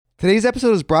Today's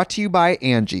episode is brought to you by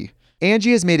Angie.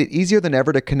 Angie has made it easier than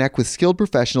ever to connect with skilled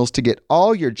professionals to get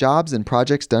all your jobs and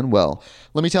projects done well.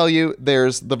 Let me tell you,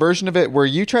 there's the version of it where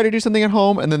you try to do something at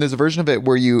home, and then there's a version of it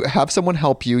where you have someone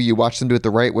help you, you watch them do it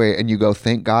the right way, and you go,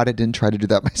 thank God I didn't try to do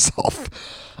that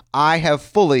myself. I have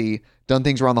fully done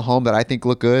things around the home that I think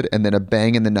look good, and then a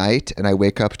bang in the night, and I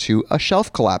wake up to a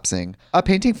shelf collapsing, a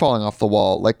painting falling off the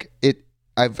wall.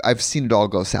 I've seen it all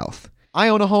go south. I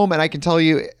own a home, and I can tell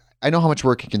you, I know how much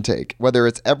work it can take. Whether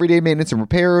it's everyday maintenance and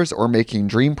repairs or making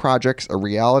dream projects a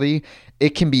reality,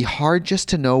 it can be hard just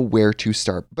to know where to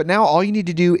start. But now all you need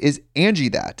to do is Angie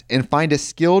that and find a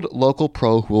skilled local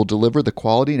pro who will deliver the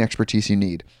quality and expertise you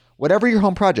need. Whatever your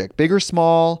home project, big or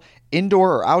small,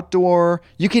 indoor or outdoor,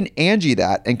 you can Angie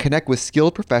that and connect with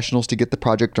skilled professionals to get the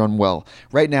project done well.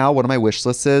 Right now, one of my wish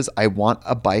lists is I want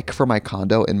a bike for my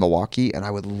condo in Milwaukee, and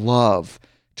I would love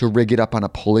to rig it up on a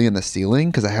pulley in the ceiling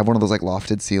because I have one of those like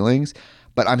lofted ceilings,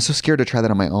 but I'm so scared to try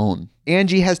that on my own.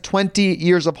 Angie has 20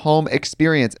 years of home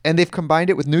experience, and they've combined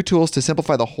it with new tools to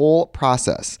simplify the whole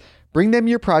process. Bring them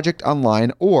your project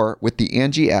online or with the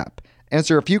Angie app.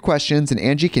 Answer a few questions and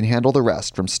Angie can handle the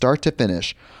rest from start to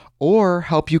finish, or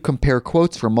help you compare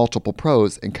quotes from multiple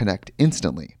pros and connect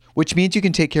instantly, which means you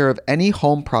can take care of any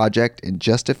home project in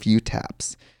just a few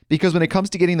taps. Because when it comes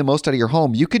to getting the most out of your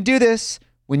home, you can do this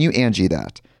when you Angie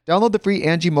that. Download the free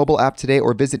Angie mobile app today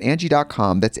or visit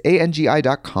Angie.com. That's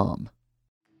ANGI.com.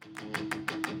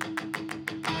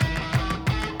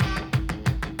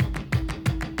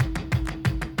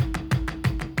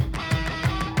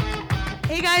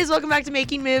 Hey guys, welcome back to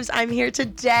Making Moves. I'm here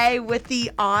today with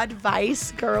the Odd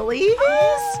Vice girlies.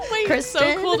 Kristen.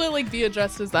 So cool to be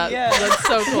addressed as that. Yeah. That's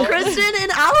so cool. Kristen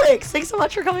and Alex, thanks so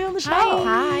much for coming on the show.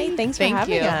 Hi. Thanks for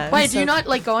having us. Wait, do you not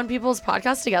go on people's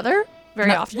podcasts together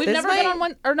very often? We've never been on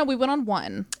one, or no, we went on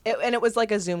one. And it was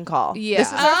like a Zoom call. Yeah. This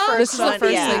is our first This is the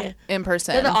first yeah. in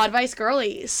person. They're the Odd Vice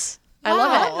girlies. I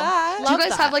love it. Do you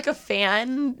guys have a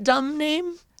fandom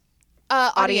name?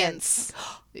 Audience.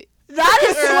 That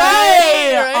is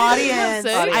slay! Right? Audience.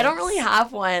 Audience. I don't really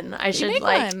have one. I should make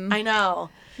one. I know.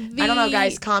 I don't know,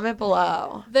 guys. Comment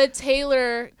below. The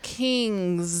Taylor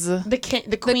Kings.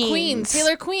 The Queens.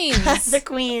 Taylor Queens. The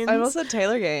Queens. I almost said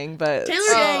Taylor Gang, but Taylor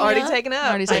Gang, already yeah. taken up.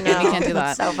 Already I taken. know. We can't do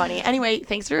that. So funny. Anyway,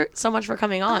 thanks so much for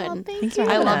coming on. Thank you.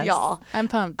 I love y'all. I'm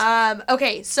pumped.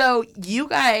 Okay, so you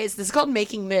guys, this is called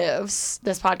Making Moves,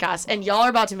 this podcast, and y'all are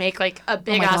about to make a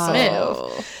big ass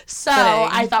move. So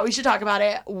I thought we should talk about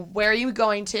it. Where are you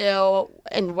going to,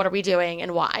 and what are we doing,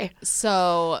 and why?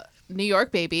 So New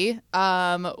York, baby.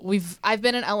 I've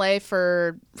been in LA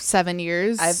for 7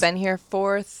 years. I've been here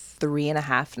for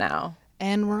 3.5 now.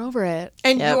 And we're over it.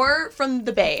 And you're from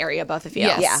the Bay Area, both of you.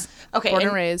 Yes. Yeah. Okay. Born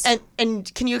and raised.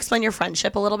 And can you explain your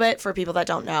friendship a little bit for people that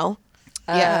don't know?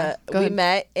 Yeah, go we ahead.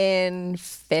 met in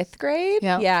 5th grade.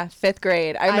 Yep. Yeah, 5th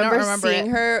grade. I don't remember remember seeing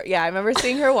it. her. Yeah, I remember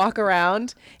seeing her walk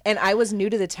around, and I was new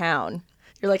to the town.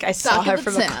 You're like, I saw her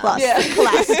from a classroom.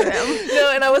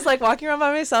 No, and I was walking around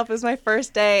by myself. It was my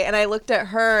first day, and I looked at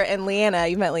her and Leanna.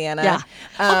 You met Leanna. Yeah.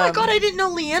 Oh my God, I didn't know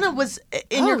Leanna was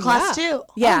in your class too.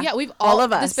 Yeah. Oh, yeah, we've all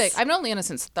of us. This big. I've known Leanna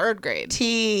since 3rd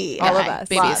grade. All of us.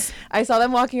 Babies. I saw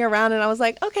them walking around, and I was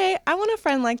like, okay, I want a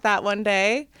friend like that one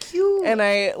day. Cute. And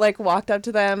I walked up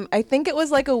to them. I think it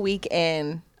was a week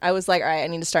in. I was like, all right, I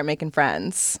need to start making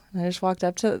friends. And I just walked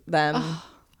up to them.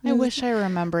 I wish I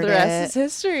remembered The it. rest is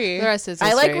history. The rest is I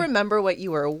history. remember what you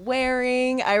were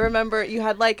wearing. I remember you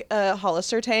had a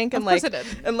Hollister tank and Of course I did.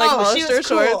 and she Hollister was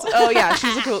cool. shorts. Oh yeah,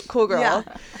 she's a cool girl. Yeah.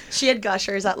 She had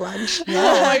gushers at lunch.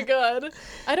 Oh my God.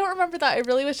 I don't remember that. I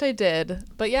really wish I did.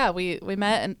 But yeah, we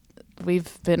met and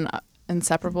we've been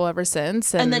inseparable ever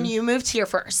since. And then you moved here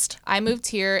first. I moved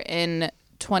here in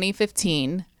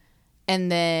 2015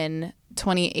 and then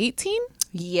 2018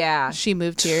 Yeah, she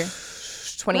moved here.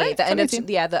 28. Right, The end of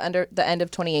 2018. the end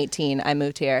of 2018. I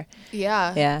moved here.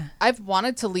 Yeah. Yeah. I've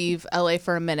wanted to leave LA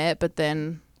for a minute, but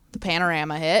then the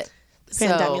panorama hit.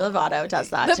 Pandemi Lovato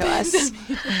does that to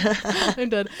us. I'm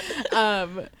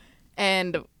done.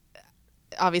 And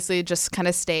obviously just kind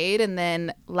of stayed. And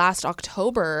then last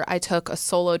October, I took a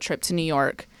solo trip to New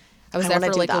York. I was there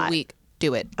wanna for do a that. week.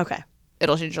 Do it. Okay.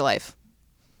 It'll change your life.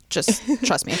 Just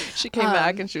trust me. She came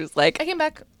back and she was like, I came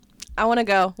back. I want to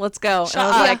go. Let's go. And I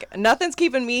was up. like, nothing's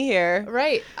keeping me here.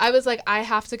 Right. I was like, I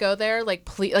have to go there.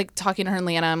 Please, talking to her and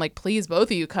Leanna, I'm like, please, both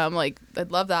of you come.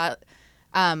 I'd love that.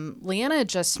 Leanna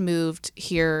just moved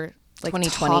here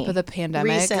 2020. top of the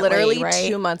pandemic. Recent. Literally right?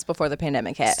 2 months before the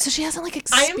pandemic hit. So she hasn't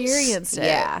experienced it.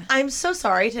 Yeah. I'm so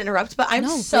sorry to interrupt, but I'm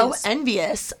No, so please.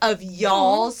 envious of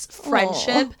y'all's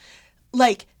friendship.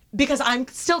 because I'm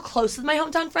still close with my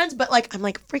hometown friends, but like I'm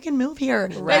like freaking move here.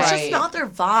 Right. It's just not their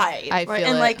vibe. I feel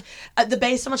and it. like the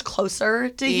Bay is so much closer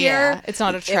to Yeah, here. it's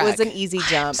not a It trek. was an easy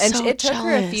jump. And so it took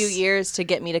her a few jealous. years to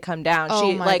get me to come down. Oh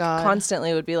She my like God.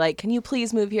 constantly would be like, "Can you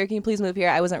please move here? Can you please move here?"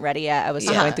 I wasn't ready yet. I was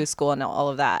still going through school and all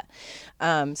of that.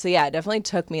 So yeah, it definitely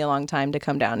took me a long time to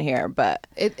come down here, but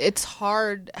It's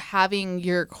hard having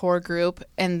your core group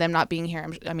and them not being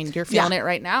here. I mean, you're feeling it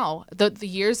right now. The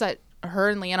years that her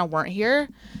and Leanna weren't here,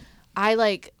 I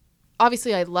like,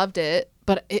 obviously I loved it,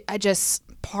 but I just,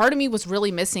 part of me was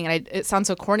really missing. And it sounds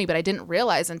so corny, but I didn't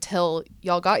realize until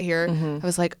y'all got here. I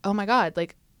was like, oh my God,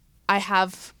 like I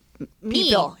have me.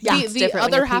 People. Yeah, the it's different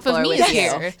when other your half people of are me with is you.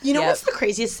 here. You know Yep. what's the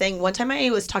craziest thing? One time I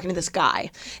was talking to this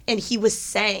guy and he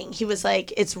was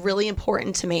like, it's really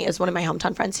important to me, as one of my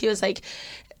hometown friends. He was like,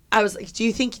 I was like, do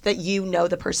you think that you know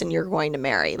the person you're going to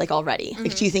marry, like already?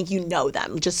 Like, do you think you know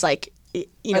them? Just like, you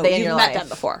know, they in you've your met life? them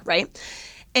before, right?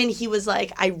 And he was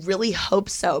like, I really hope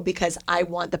so, because I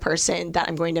want the person that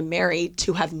I'm going to marry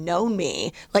to have known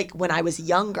me like when I was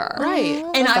younger. Right.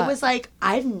 And Love I that. was like,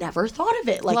 I've never thought of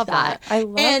it like Love that. that. I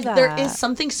love and there that. is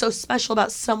something so special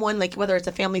about someone, like whether it's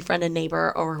a family friend, a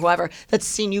neighbor, or whoever, that's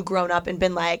seen you grown up and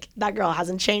been like, that girl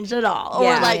hasn't changed at all.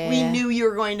 Yeah. Or like, we knew you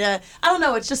were going to, I don't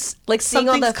know, it's just like seeing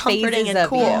all the something's comforting phases and of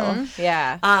cool. you.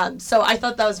 Yeah. So I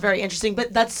thought that was very interesting,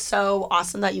 but that's so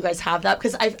awesome that you guys have that,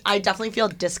 because I definitely feel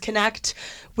disconnect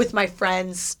with my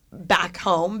friends back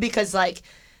home, because like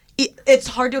it's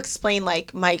hard to explain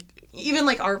like even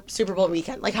like our Super Bowl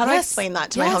weekend. Like how do I Yes. explain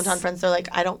that to my Yes. hometown friends? They're like,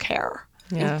 I don't care.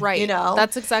 Yeah. Right. You know?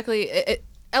 That's exactly it.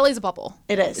 LA's a bubble.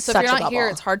 It is So such if you're a not here,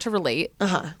 bubble. it's hard to relate,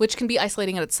 which can be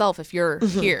isolating in itself if you're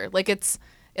here. Like it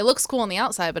looks cool on the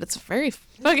outside, but it's very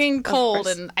fucking cold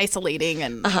and isolating,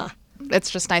 and it's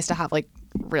just nice to have like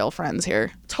real friends here.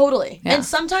 Totally. Yeah. And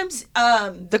sometimes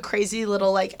the crazy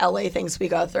little like LA things we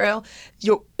go through,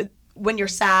 when you're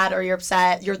sad or you're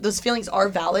upset, those feelings are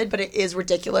valid, but it is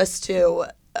ridiculous to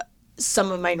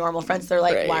some of my normal friends. They're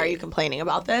like, why are you complaining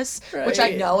about this? Which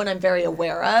I know and I'm very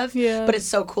aware of. Yeah. But it's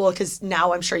so cool because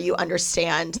now I'm sure you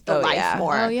understand the life yeah.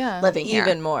 more Oh, yeah. living here.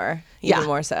 Even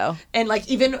more so. And like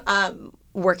even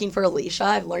working for Alicia,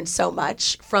 I've learned so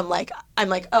much from like, I'm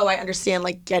like, oh, I understand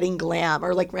like getting glam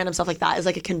or like random stuff like that is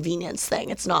like a convenience thing.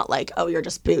 It's not like, oh, you're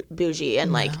just bougie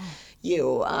and like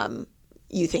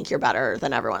you think you're better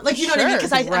than everyone. Like, you know what I mean? Sure.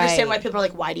 Because I understand why Right. people are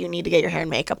like, why do you need to get your hair and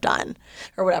makeup done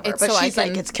or whatever? It's But so she's I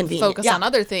like, can it's convenient. focus Yeah. on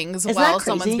other things Isn't while that crazy?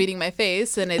 someone's beating my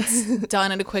face, and it's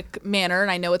done in a quick manner, and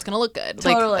I know it's gonna look good.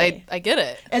 Totally. Like I get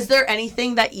it. Is there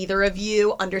anything that either of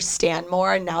you understand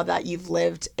more now that you've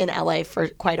lived in LA for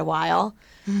quite a while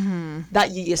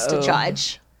that you used to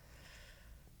judge?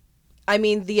 I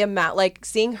mean, the amount, like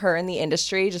seeing her in the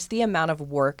industry, just the amount of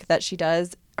work that she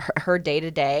does, her day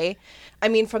to day. I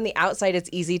mean, from the outside, it's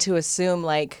easy to assume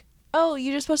like, oh,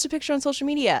 you just post a picture on social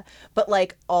media. But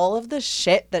like all of the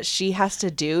shit that she has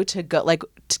to do to go, like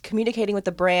communicating with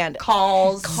the brand,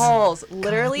 Calls.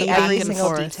 literally the back every and single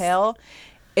forth. detail.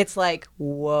 It's like,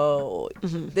 whoa,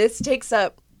 this takes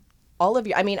up all of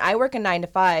you. I mean, I work a 9 to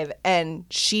 5 and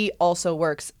she also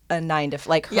works a 9 to,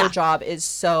 like her Yeah. job is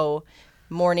so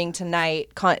morning to night.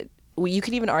 You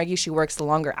could even argue she works the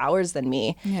longer hours than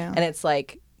me. Yeah. And it's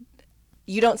like,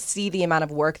 you don't see the amount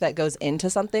of work that goes into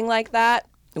something like that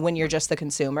when you're just the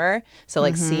consumer. So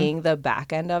like seeing the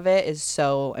back end of it is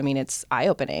so, I mean, it's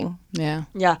eye-opening. Yeah.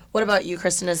 Yeah. What about you,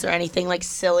 Kristen? Is there anything like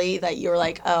silly that you were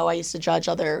like, oh, I used to judge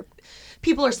other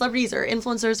people or celebrities or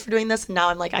influencers for doing this, and now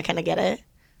I'm like, I kind of get it?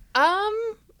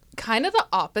 Kind of the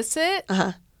opposite.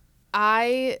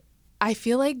 I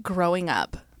feel like growing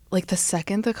up, like the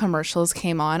second the commercials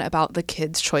came on about the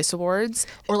Kids' Choice Awards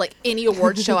or like any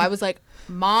awards show, I was like,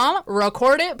 Mom,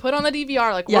 record it, put on the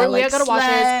DVR. Like, Yeah, we like, gotta watch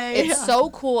slay. this. It's so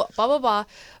cool, blah, blah, blah.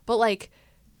 But like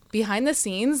behind the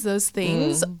scenes, those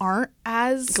things aren't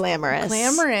as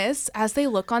Glamorous. as they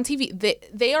look on TV.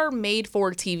 They are made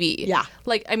for TV. Yeah.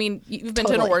 Like, I mean, you've been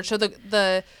to Totally. an award show,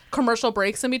 the commercial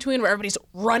breaks in between where everybody's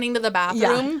running to the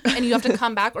bathroom and you have to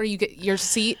come back, or you get your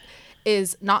seat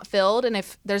is not filled, and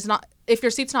if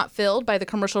your seat's not filled by the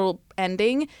commercial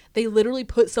ending, they literally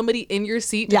put somebody in your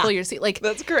seat to Yeah. fill your seat. Like,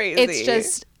 That's crazy. It's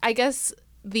just, I guess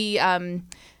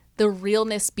the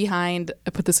realness behind,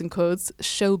 I put this in quotes,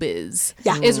 showbiz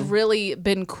is really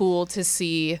been cool to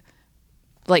see,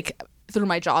 like, through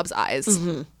my job's eyes.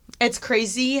 It's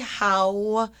crazy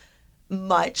how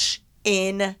much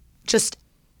in just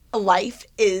life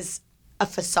is a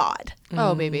facade.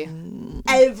 Oh, baby.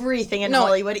 Everything in No,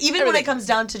 Hollywood, even when it everything. comes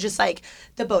down to just like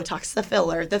the Botox, the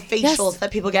filler, the facials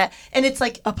that people get, and it's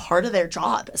like a part of their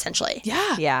job essentially.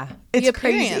 Yeah. Yeah. It's the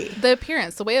crazy.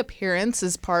 The way appearance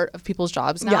is part of people's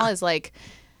jobs now Yeah. is like,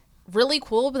 really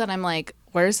cool, but then I'm like,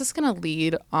 where is this gonna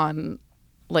lead on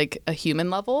like a human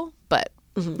level? But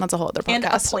that's a whole other podcast. And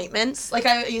appointments. Like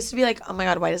I used to be like, oh my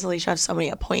God, why does Alicia have so many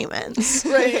appointments?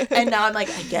 Right. And now I'm like,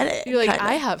 I get it. You're like, kinda.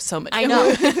 I have so many. I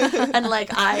know. And like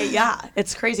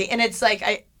it's crazy. And it's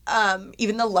like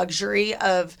even the luxury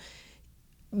of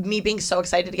me being so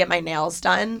excited to get my nails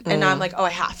done, and now I'm like, oh, I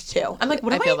have to. I'm like,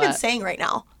 what am I even saying right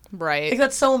now? Right. Like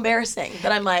that's so embarrassing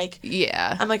that I'm like,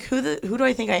 yeah. I'm like, who do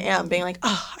I think I am? Being like,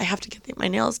 oh, I have to get my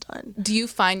nails done. Do you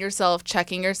find yourself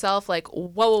checking yourself like,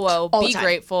 whoa, be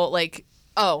grateful, like?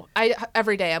 Oh,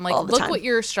 every day I'm like, look what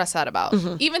you're stressed out about.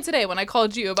 Even today when I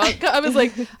called you about, I was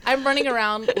like, I'm running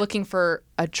around looking for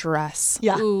a dress.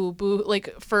 Yeah. Ooh, boo,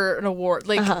 like for an award.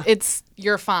 Like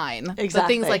you're fine. Exactly. The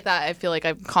things like that, I feel like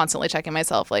I'm constantly checking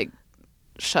myself like,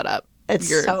 shut up. It's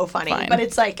so funny. Fine. But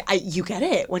it's like, you get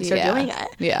it once you're doing it.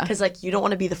 Yeah. Because like, you don't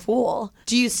want to be the fool.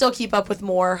 Do you still keep up with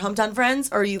more Hometown friends,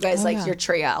 or are you guys your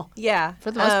trio? Yeah.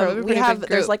 For the most part, we have,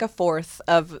 there's like a fourth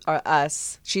of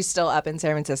us. She's still up in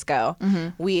San Francisco.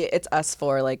 It's us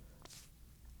four like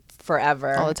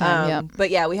forever. All the time,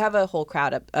 But yeah, we have a whole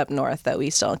crowd up north that we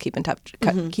still keep in touch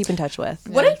with.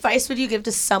 What advice would you give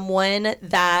to someone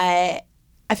that,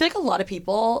 I feel like a lot of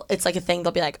people, it's like a thing,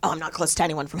 they'll be like, oh, I'm not close to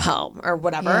anyone from home or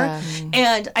whatever. Yeah.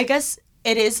 And I guess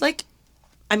it is like,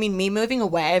 I mean, me moving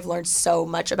away, I've learned so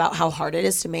much about how hard it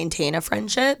is to maintain a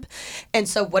friendship. And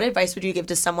so what advice would you give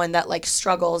to someone that like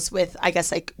struggles with, I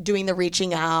guess, like doing the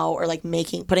reaching out or like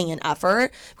putting in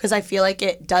effort? Because I feel like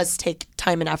it does take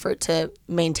time and effort to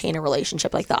maintain a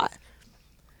relationship like that.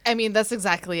 I mean, that's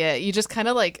exactly it. You just kind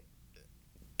of like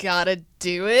gotta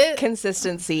do it.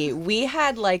 Consistency. We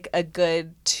had like a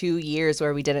good 2 years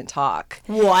where we didn't talk.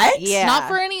 What? Yeah. Not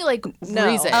for any like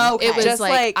reason. Oh, okay. It was Just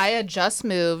like I had just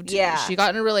moved. Yeah. She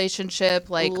got in a relationship.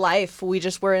 Like life. We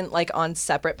just weren't like on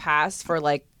separate paths for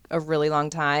like a really long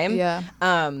time. Yeah.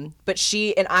 But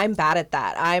she and I'm bad at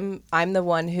that. I'm the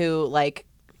one who like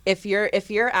if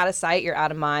you're out of sight, you're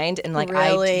out of mind, and like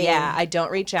really? I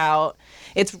don't reach out.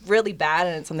 It's really bad,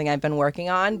 and it's something I've been working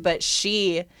on. But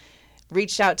she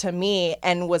reached out to me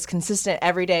and was consistent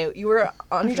every day. You were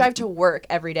on your drive to work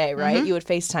every day, right? You would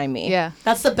FaceTime me. Yeah.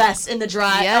 That's the best in the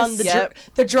drive. Yes.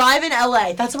 The drive in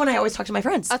LA. That's the one I always talk to my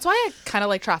friends. That's why I kind of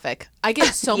like traffic. I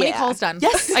get so many calls done.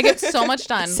 Yes. I get so much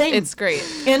done. Same. It's great.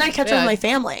 And I catch up with my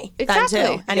family. Exactly.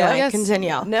 Then too. Anyway, Yes.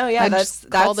 continue. No, yeah, That's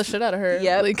call the shit out of her.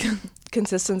 Yep. Like,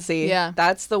 consistency. Yeah.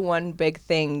 That's the one big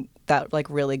thing that like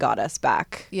really got us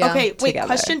back. yeah. Okay, wait, together.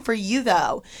 question for you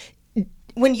though.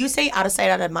 When you say out of sight,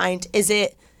 out of mind, is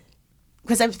it,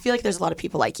 because I feel like there's a lot of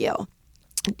people like you.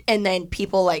 And then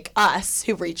people like us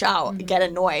who reach out get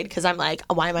annoyed because I'm like,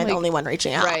 why am I the only one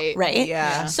reaching out? Right?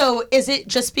 Yeah. So is it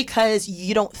just because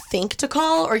you don't think to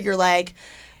call, or you're like,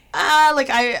 you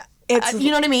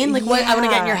know what I mean? Like, what I want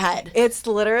to get in your head. It's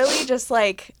literally just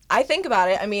like, I think about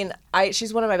it. I mean,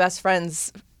 she's one of my best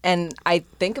friends, and I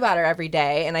think about her every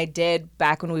day, and I did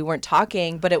back when we weren't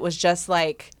talking, but it was just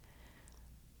like,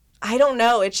 I don't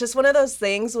know. It's just one of those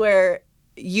things where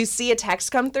you see a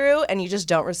text come through and you just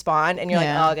don't respond, and you're like,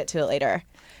 oh, I'll get to it later.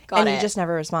 And you just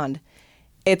never respond.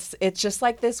 It's just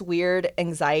like this weird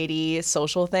anxiety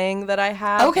social thing that I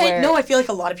have. Okay, no, I feel like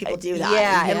a lot of people do that.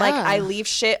 Yeah, and like I leave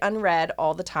shit unread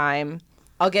all the time.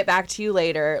 I'll get back to you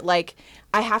later. Like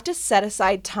I have to set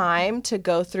aside time to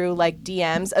go through like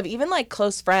DMs of even like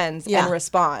close friends and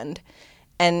respond.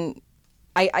 And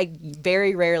I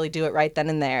very rarely do it right then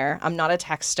and there. I'm not a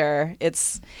texter.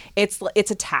 It's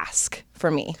a task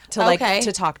for me to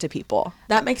to talk to people.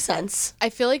 That makes sense. I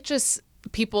feel like just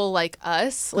people like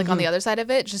us, like on the other side of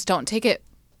it, just don't take it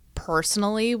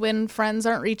personally when friends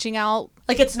aren't reaching out.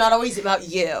 Like it's not always about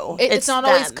you. It's not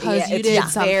them. always because you did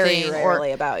something. Very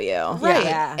rarely about you. Right.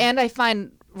 Yeah. And I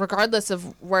find regardless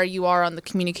of where you are on the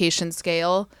communication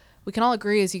scale, we can all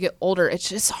agree as you get older, it's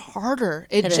just harder.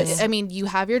 It is. I mean, you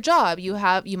have your job, you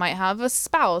might have a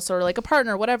spouse or like a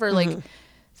partner, whatever. Like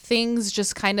things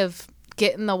just kind of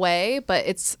get in the way, but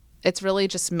it's really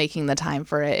just making the time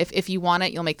for it. If you want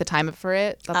it, you'll make the time for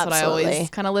it. That's Absolutely. what I always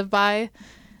kind of live by.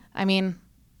 I mean,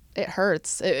 it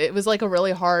hurts. It was like a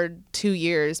really hard 2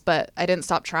 years, but I didn't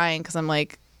stop trying because I'm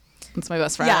like, it's my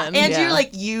best friend. Yeah, and you're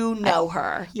like, you know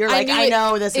her. You're like, I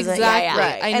know this isn't. Exactly.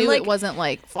 Yeah. I knew it wasn't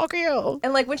like, fuck you.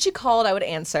 And like when she called, I would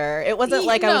answer. It wasn't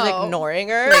like I was ignoring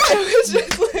her. I was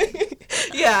just like,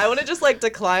 I want to just like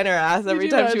decline her ass every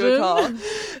time she would call.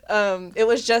 It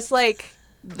was just like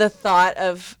the thought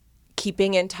of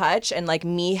keeping in touch and like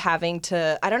me having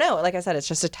to, I don't know, like I said, it's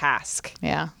just a task.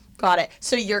 Yeah. Got it.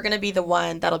 So you're going to be the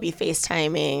one that'll be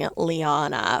FaceTiming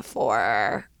Liana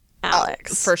for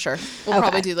Alex. For sure. We'll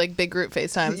probably do like big group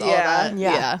FaceTimes, all that.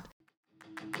 Yeah.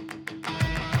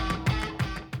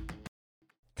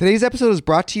 Today's episode is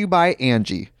brought to you by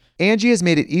Angie. Angie has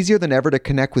made it easier than ever to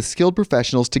connect with skilled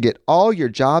professionals to get all your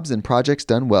jobs and projects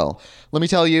done well. Let me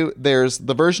tell you, there's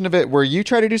the version of it where you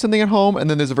try to do something at home,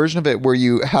 and then there's a version of it where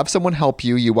you have someone help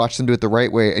you, you watch them do it the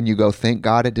right way, and you go, thank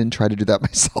God I didn't try to do that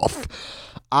myself.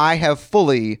 I have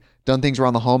fully done things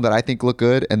around the home that I think look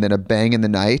good, and then a bang in the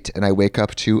night, and I wake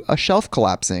up to a shelf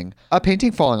collapsing, a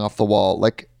painting falling off the wall.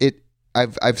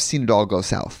 I've seen it all go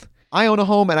south. I own a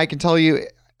home, and I can tell you,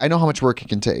 I know how much work it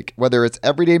can take. Whether it's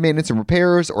everyday maintenance and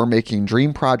repairs or making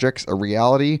dream projects a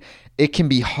reality, it can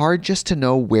be hard just to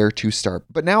know where to start.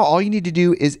 But now all you need to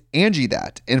do is Angie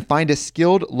that and find a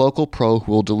skilled local pro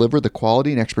who will deliver the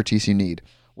quality and expertise you need.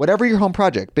 Whatever your home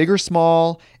project, big or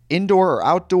small, indoor or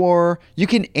outdoor, you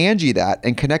can Angie that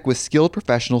and connect with skilled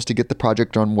professionals to get the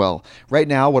project done well. Right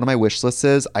now, one of my wish lists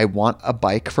is I want a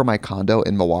bike for my condo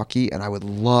in Milwaukee, and I would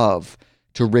love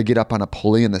to rig it up on a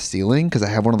pulley in the ceiling because I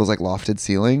have one of those like lofted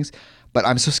ceilings, but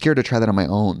I'm so scared to try that on my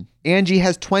own. Angie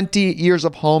has 20 years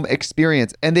of home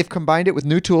experience, and they've combined it with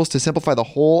new tools to simplify the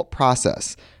whole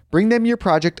process. Bring them your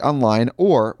project online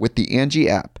or with the Angie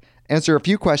app. Answer a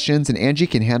few questions and Angie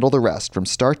can handle the rest from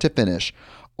start to finish,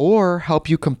 or help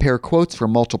you compare quotes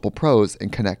from multiple pros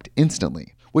and connect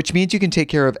instantly, which means you can take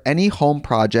care of any home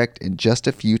project in just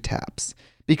a few taps.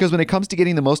 Because when it comes to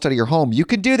getting the most out of your home, you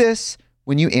can do this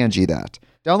when you Angie that.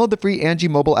 Download the free Angie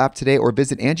mobile app today or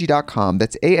visit Angie.com.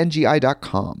 That's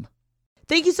ANGI.com.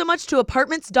 Thank you so much to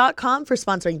Apartments.com for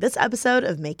sponsoring this episode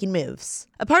of Making Moves.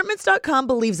 Apartments.com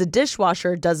believes a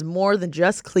dishwasher does more than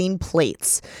just clean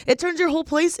plates. It turns your whole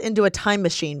place into a time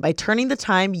machine by turning the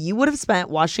time you would have spent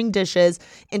washing dishes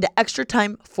into extra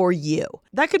time for you.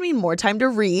 That could mean more time to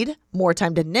read, more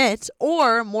time to knit,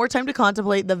 or more time to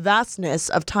contemplate the vastness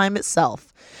of time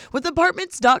itself. With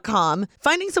Apartments.com,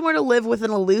 finding somewhere to live with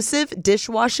an elusive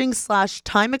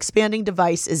dishwashing/time expanding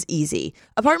device is easy.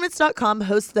 Apartments.com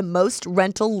hosts the most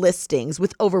rental listings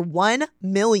with over 1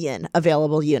 million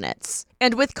available units.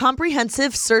 And with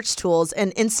comprehensive search tools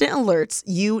and instant alerts,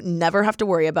 you never have to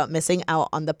worry about missing out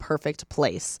on the perfect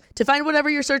place. To find whatever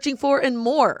you're searching for and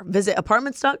more, visit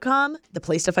Apartments.com, the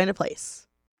place to find a place.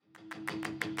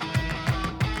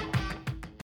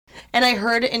 And I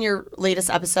heard in your latest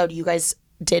episode, you guys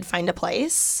did find a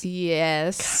place.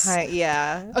 Yes.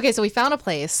 Yeah. Okay, so we found a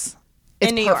place. It's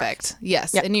In New York. perfect.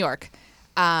 Yes, Yep. in New York.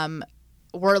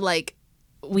 We're like,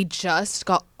 we just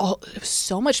got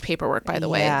so much paperwork, by the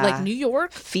way. Yeah. Like New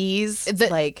York, Fees,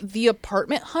 the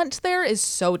apartment hunt there is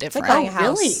so different. buying a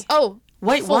house. Really? Oh,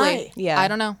 Wait, fully. why? Yeah. I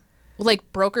don't know.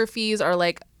 Like broker fees are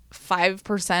like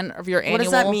 5% of your annual. What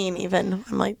does that mean even?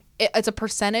 I'm like, It's a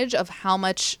percentage of how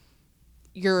much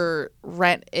your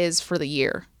rent is for the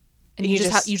year. And you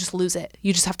just lose it.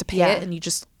 You just have to pay it, and you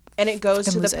just and it goes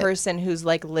to the lose it. person who's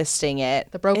like listing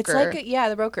it. The broker. It's like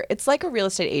the broker. It's like a real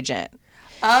estate agent.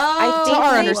 oh, I think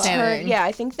our they understanding.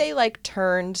 I think they like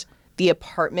turned the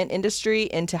apartment industry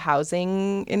into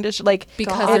housing industry, like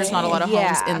because there's not a lot of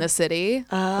homes in the city.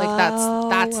 Like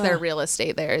that's their real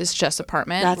estate. There is just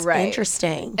apartment. that's Right.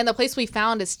 interesting. And the place we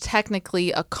found is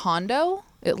technically a condo.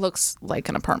 It looks like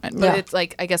an apartment, but it's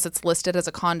like, I guess it's listed as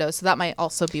a condo. So that might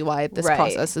also be why this Right.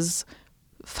 process is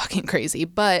fucking crazy.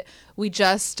 But we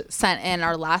just sent in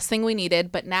our last thing we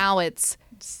needed, but now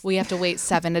we have to wait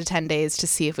 7 to 10 days to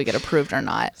see if we get approved or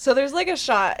not. So there's like a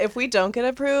shot. If we don't get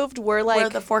approved, we're like, Where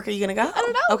the fork are you going to go? I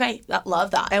don't know. Okay, love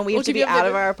that. and we have What to if be you have out to-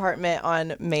 of our apartment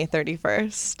on May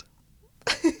 31st.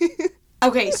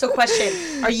 Okay, so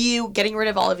question. Are you getting rid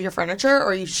of all of your furniture or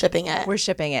are you shipping it? We're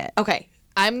shipping it. Okay.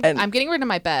 I'm getting rid of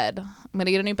my bed. I'm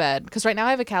gonna get a new bed because right now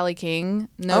I have a Cali King.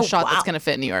 No shot that's gonna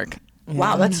fit in New York.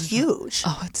 Wow, that's huge.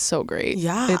 Oh, it's so great.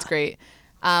 Yeah. It's great.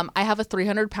 I have a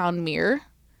 300-pound mirror.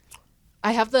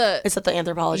 I have the Is that the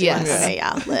anthropology Yes. one? Okay,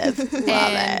 yeah. Live. Love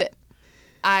and it.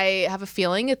 I have a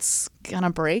feeling it's gonna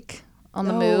break on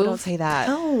the No, move. don't say that.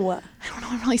 Oh, I don't know.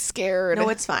 I'm really scared. No,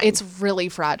 it's fine. It's really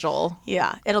fragile.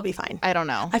 yeah, it'll be fine. I don't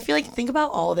know. I feel like think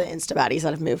about all the Insta baddies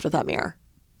that have moved with that mirror,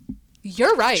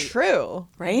 You're right. True.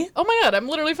 right? Oh my god, I'm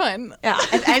literally fine. Yeah.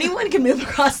 If anyone can move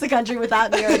across the country with that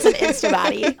mirror, it's an Insta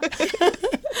baddie.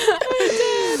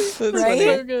 Right?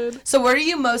 So good. So, what are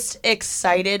you most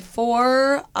excited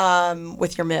for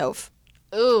with your move?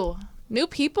 Ooh, new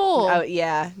people. Oh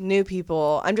yeah, new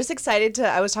people. I'm just excited to.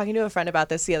 I was talking to a friend about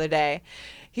this the other day.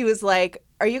 He was like,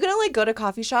 "Are you gonna like go to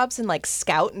coffee shops and like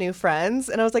scout new friends?"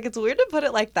 And I was like, "It's weird to put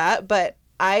it like that, but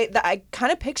I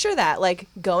kind of picture that like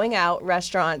going out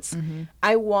restaurants.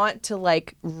 I want to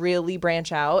like really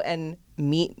branch out and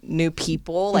meet new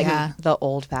people like Yeah. the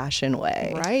old-fashioned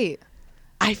way. Right.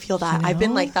 I feel that. I've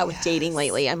been like that with dating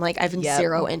lately. I'm like, I've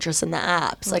zero interest in the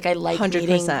apps. Like, I like meeting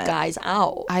 100%. guys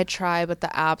out. I try, but the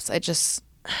apps, I just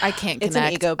I can't connect. It's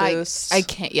an ego boost. I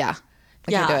can't. Yeah.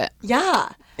 I can't do it. Yeah.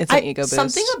 It's an ego boost.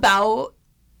 Something about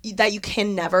that you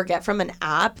can never get from an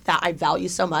app that I value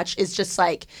so much is just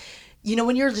like, you know,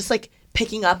 when you're just like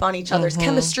picking up on each other's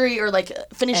chemistry or like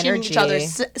finishing each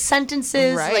other's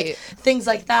sentences, like things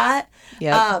like that.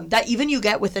 Yep. That even you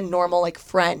get with a normal like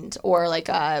friend or like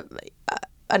an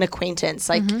acquaintance,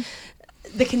 like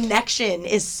the connection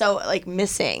is so like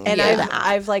missing. And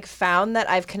I've like found that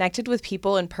I've connected with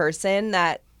people in person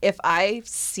that if I've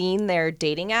seen their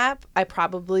dating app, I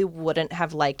probably wouldn't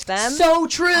have liked them. So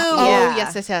true. Oh, Yeah.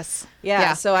 yes.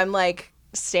 Yeah. So I'm like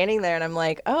standing there and I'm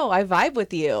like, oh, I vibe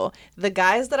with you. The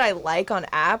guys that I like on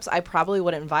apps, I probably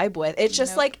wouldn't vibe with. It's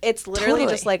just like, it's literally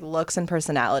just like looks and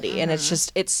personality. And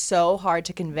it's so hard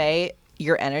to convey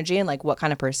your energy and like what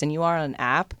kind of person you are on an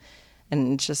app.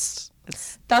 And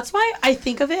That's why I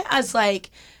think of it as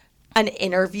like an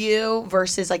interview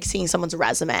versus like seeing someone's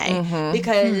resume,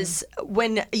 because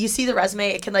when you see the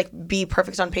resume, it can like be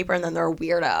perfect on paper and then they're a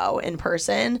weirdo in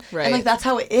person. Right. And like that's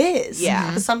how it is.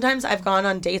 Yeah. Sometimes I've gone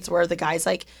on dates where the guy's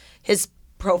like, his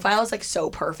profile is like so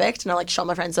perfect and I like show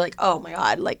my friends, they're like, oh my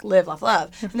God, like live,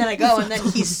 love. And then I go and then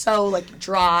he's so like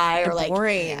dry or like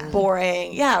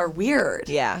boring. Yeah, or weird.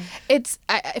 yeah.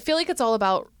 I feel like it's all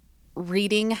about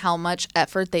reading how much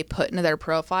effort they put into their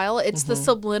profile. It's the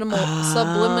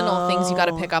subliminal things you got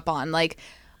to pick up on. Like,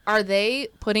 are they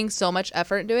putting so much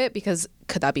effort into it because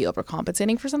could that be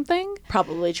overcompensating for something?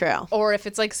 Probably true. Or if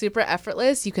it's like super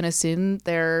effortless, you can assume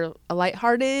they're a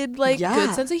lighthearted, like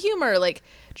good sense of humor. Like,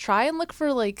 try and look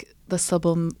for like the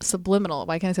subliminal.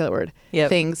 Why can't I say that word?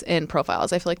 Things in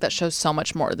profiles. I feel like that shows so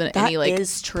much more than any like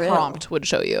prompt would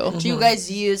show you. Do you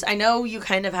guys use? I know you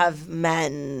kind of have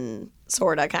men.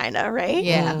 Sorta, kinda, right?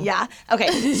 Yeah. Yeah.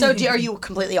 Okay. So, are you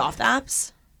completely off the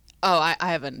apps? Oh, I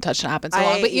haven't touched an app in so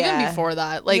long. But even before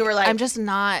that, like, you were like, I'm just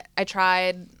not.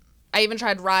 I even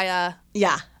tried Raya.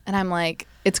 Yeah. And I'm like,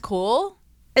 it's cool.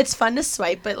 It's fun to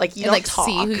swipe, but like you don't like talk.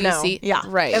 see who you see. Yeah.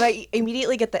 Right. And I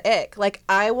immediately get the ick. Like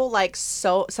I will like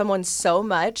someone so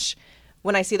much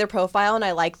when I see their profile and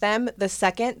I like them. The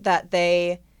second that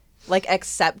they like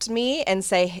accept me and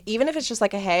say, even if it's just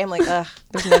like a hey, I'm like, ugh,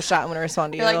 there's no shot I'm gonna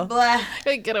respond to you. You're like, blah.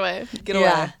 Like, get away. Get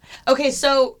away. Okay,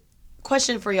 so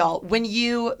question for y'all. When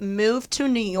you move to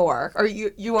New York, or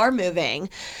you are moving,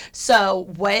 so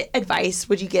what advice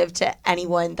would you give to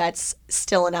anyone that's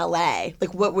still in LA?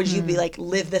 Like, what would you be like,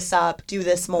 live this up, do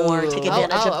this more, take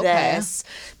advantage of this?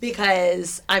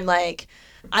 Because I'm like,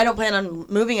 I don't plan on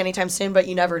moving anytime soon, but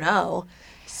you never know.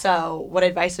 So what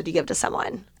advice would you give to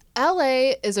someone?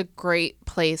 LA is a great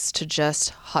place to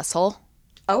just hustle.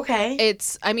 Okay.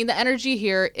 The energy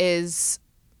here is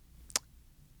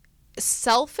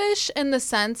selfish in the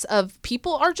sense of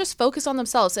people are just focused on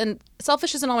themselves. And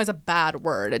selfish isn't always a bad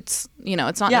word. It's,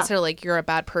 it's not necessarily like you're a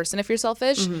bad person if you're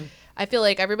selfish. I feel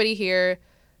like everybody here,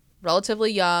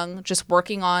 relatively young, just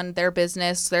working on their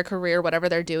business, their career, whatever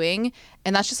they're doing.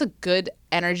 And that's just a good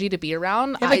energy to be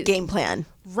around. You have a game plan.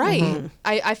 Right.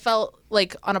 I felt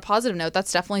like on a positive note,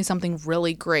 that's definitely something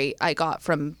really great I got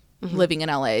from living in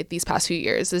LA these past few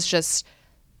years is just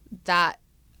that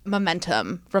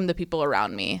momentum from the people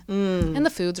around me. And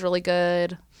the food's really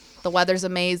good. The weather's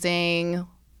amazing.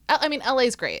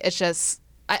 LA's great. It's just,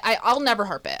 I'll never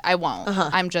harp it. I won't.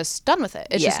 I'm just done with it.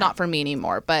 It's just not for me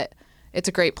anymore. But it's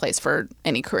a great place for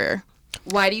any career.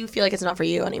 Why do you feel like it's not for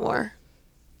you anymore?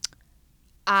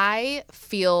 I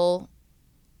feel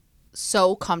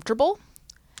so comfortable.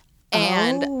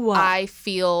 And I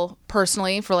feel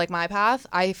personally for like my path,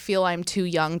 I feel I'm too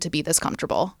young to be this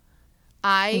comfortable.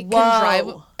 I can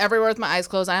drive everywhere with my eyes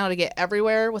closed. I know how to get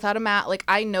everywhere without a map. Like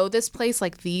I know this place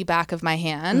like the back of my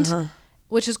hand,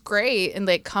 which is great and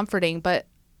like comforting, but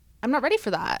I'm not ready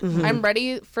for that.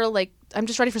 I'm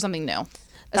just ready for something new.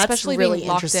 That's especially really being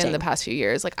locked interesting. in the past few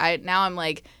years. Like I'm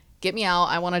like, get me out.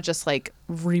 I want to just like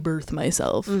rebirth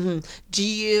myself. Do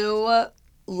you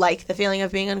like the feeling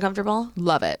of being uncomfortable?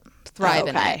 Love it. Thrive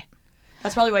in it.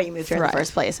 That's probably why you moved here in the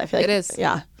first place. I feel like it is.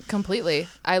 Yeah. Completely.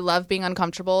 I love being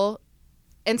uncomfortable.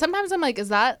 And sometimes I'm like, is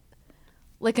that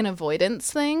like an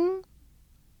avoidance thing?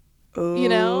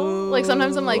 Ooh. Like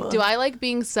sometimes I'm like, do I like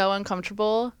being so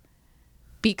uncomfortable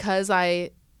because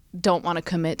I don't want to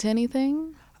commit to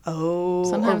anything? Oh,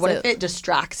 sometimes or what if it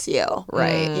distracts you?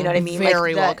 Right. You know what I mean?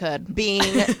 Very well could.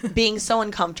 Being so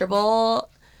uncomfortable.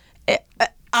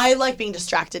 I like being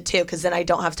distracted too, because then I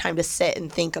don't have time to sit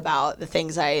and think about the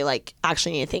things I like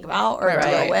actually need to think about or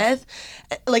deal with.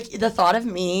 Like the thought of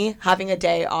me having a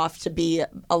day off to be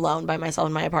alone by myself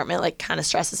in my apartment like kind of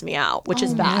stresses me out, which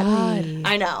is bad. God.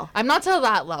 I know. I'm not to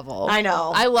that level. I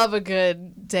know. I love a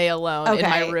good day alone in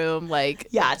my room, like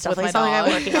yeah, it's definitely with something my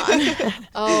I'm working on.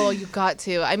 Oh, you got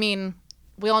to. I mean,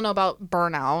 we all know about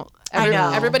burnout. I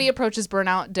know. Everybody approaches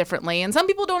burnout differently, and some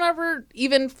people don't ever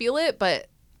even feel it, but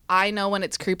I know when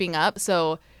it's creeping up.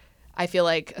 So I feel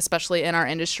like, especially in our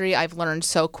industry, I've learned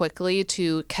so quickly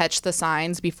to catch the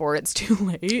signs before it's too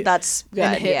late. That's good.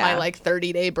 And hit my like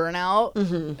 30-day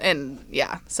burnout. And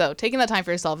yeah, so taking that time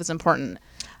for yourself is important.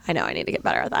 I know I need to get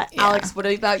better at that. Yeah. Alex, what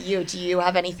about you? Do you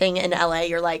have anything in LA?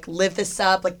 You're like, live this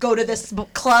up, like go to this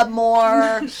club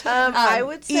more. I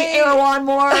would say eat Erewhon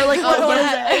more. Like what is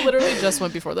it? I literally just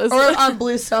went before this. Or on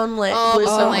Bluestone Lane. Oh,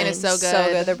 Bluestone Lane is so good. So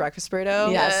good. Their breakfast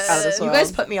burrito. Yes. Out of this You world.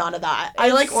 guys put me onto that.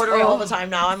 I like order it all the time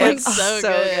now. I'm like, It's so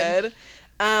good.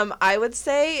 I would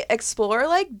say explore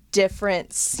like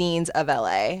different scenes of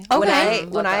LA. Okay.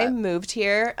 When I moved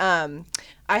here,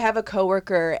 I have a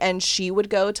coworker and she would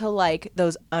go to like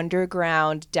those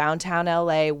underground downtown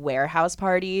LA warehouse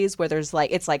parties where there's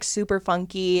like it's like super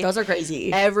funky. those are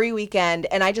crazy. Every weekend,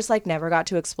 and I just like never got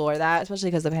to explore that,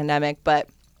 especially because of the pandemic, but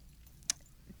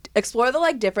explore the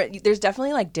like different there's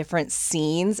definitely like different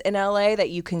scenes in LA that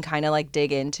you can kind of like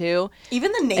dig into.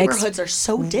 Even the neighborhoods are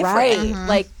so different. Right.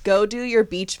 Like go do your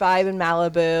beach vibe in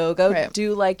Malibu, go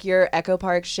do like your Echo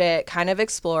Park shit, kind of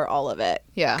explore all of it.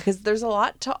 Yeah. Because there's a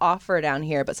lot to offer down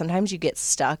here, but sometimes you get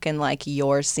stuck in like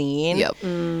your scene. Yep.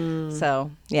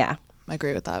 So yeah. I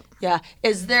agree with that. Yeah.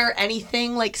 Is there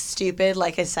anything like stupid,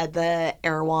 like I said, the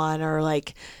Erewhon or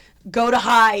like go to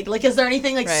Hyde? Like, is there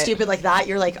anything like stupid like that?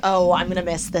 You're like, oh, I'm gonna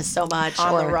miss this so much.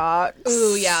 On the rocks.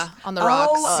 Ooh, yeah. On the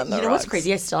rocks. Oh, you know what's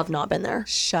crazy? I still have not been there.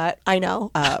 Shut I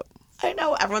know. up. I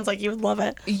know. Everyone's like, you would love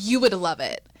it. You would love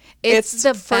it. It's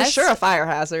the for best. sure a fire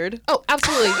hazard. Oh,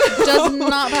 absolutely. Does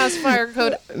not pass fire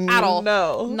code at all.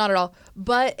 No. Not at all.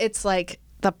 But it's like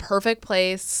the perfect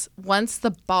place. Once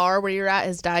the bar where you're at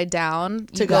has died down,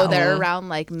 you go there around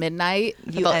like midnight.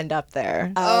 You end up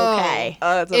there. Okay.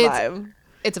 Oh, it's a vibe.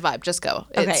 It's a vibe. Just go.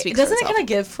 Okay. It speaks Doesn't for it itself. kind of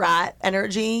give frat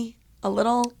energy a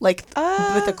little? Like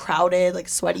with the crowded, like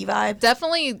sweaty vibe?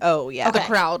 Definitely. Oh, yeah. The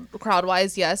crowd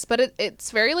wise, yes, but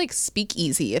it's very like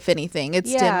speakeasy. If anything,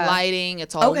 it's dim lighting.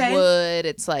 It's all wood.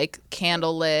 It's like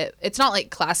candle lit. It's not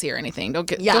like classy or anything. Don't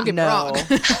get me wrong.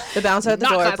 The bouncer at the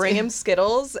Not door, classy. bring him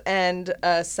Skittles and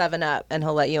 7-Up, and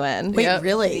he'll let you in. Wait,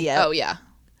 really? Yeah. Oh yeah.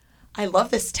 I love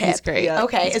this tip. He's great. Yeah.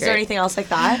 Okay. He's Is there great. anything else like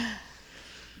that?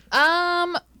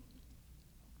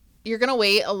 You're gonna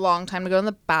wait a long time to go in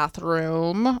the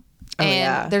bathroom,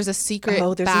 and there's a secret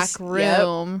back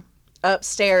room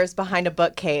Upstairs behind a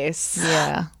bookcase.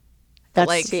 Yeah, That's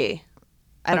like tea.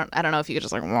 I don't know if you could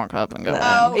just like walk up and go.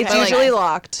 Oh, It's okay. usually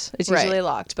locked. It's Right. usually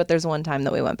locked, but there's one time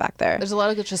that we went back there. There's a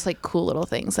lot of just like cool little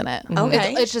things in it.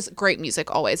 Okay. It's just great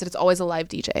music always, and it's always a live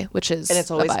DJ, which is And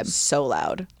it's always a vibe. so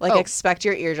loud. Like, Oh. expect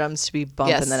your eardrums to be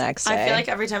bumping Yes. the next day. I feel like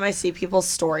every time I see people's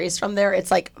stories from there,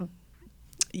 it's like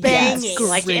banging,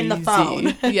 like in the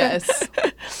phone. Yes.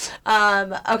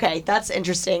 Okay, that's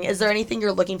interesting. Is there anything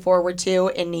you're looking forward to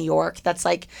in New York that's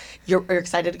like you're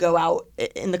excited to go out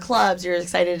in the clubs? You're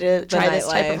excited to try this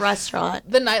type of nightlife.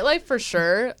 restaurant? The nightlife for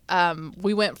sure.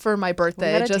 We went for my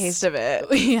birthday. We got a taste of it.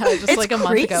 Yeah, just like a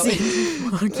month ago.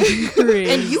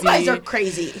 And you guys are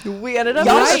crazy. We ended up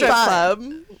Y'all at a are strip fun.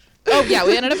 club. Oh yeah,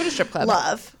 we ended up at a strip club.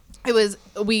 Love.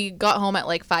 We got home at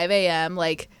like 5 a.m.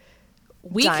 Like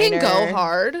we Diner. can go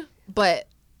hard, but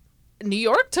New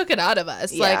York took it out of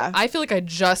us. Yeah. Like I feel like I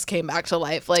just came back to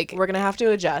life. Like We're going to have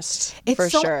to adjust it's for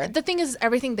so, sure. The thing is,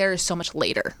 everything there is so much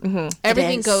later.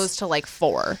 Everything is. goes to like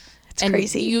 4. It's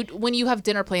crazy. When you have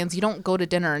dinner plans, you don't go to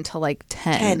dinner until like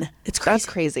 10. 10. It's crazy. That's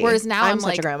crazy. Whereas now I'm such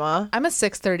like a grandma. I'm a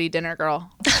 6:30 dinner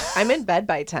girl. I'm in bed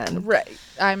by 10. Right.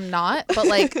 I'm not, but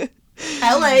like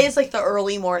LA is like the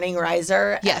early morning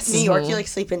riser. Yes. New York, you like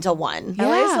sleep until 1. LA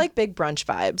Yeah. is like big brunch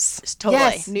vibes. Totally.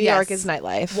 Yes. New York is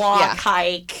nightlife. Walk, Yeah.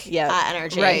 hike, Yeah.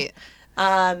 energy. Right.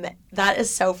 That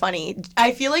is so funny.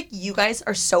 I feel like you guys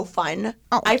are so fun.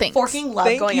 Oh, I thanks. fucking love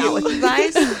Thank going you. out with you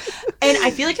guys. And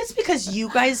I feel like it's because you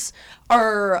guys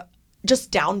are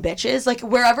just down bitches. Like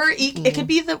wherever it could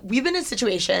be we've been in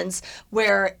situations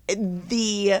where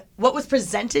what was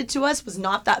presented to us was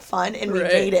not that fun and we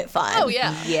made it fun. oh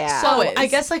yeah. Yeah. So Always. I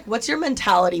guess like what's your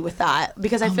mentality with that?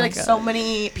 Because I feel like so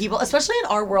many people, especially in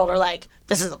our world, are like,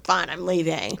 this isn't fun, I'm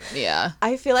leaving. Yeah.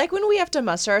 I feel like when we have to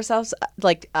muster ourselves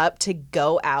like up to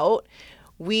go out,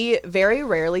 we very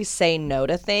rarely say no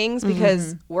to things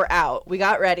because we're out. We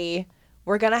got ready.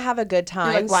 We're going to have a good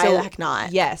time. You're like, why the heck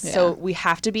not? Yes. So we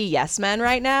have to be yes men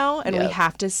right now. And we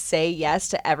have to say yes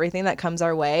to everything that comes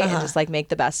our way and just like make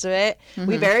the best of it.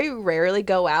 We very rarely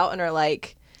go out and are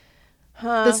like,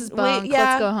 This is bunk. yeah,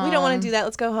 Let's go home. we don't want to do that.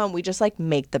 Let's go home. We just like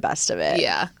make the best of it.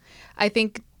 Yeah. I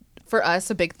think for us,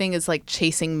 a big thing is like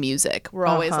chasing music. We're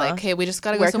always like, hey, we just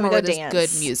got to go Where can we somewhere go where dance?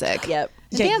 there's good music. Yep.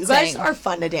 Yeah, you guys Dancing. are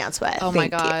fun to dance with. Oh my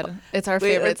Thank God. you. It's our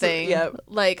favorite it's- thing. yep.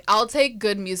 Like, I'll take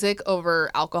good music over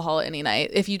alcohol any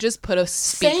night. If you just put a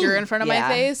speaker Same. in front of my Yeah.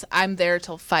 face, I'm there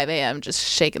till 5 a.m. just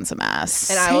shaking some ass.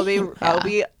 And I will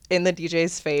be in the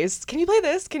DJ's face. Can you play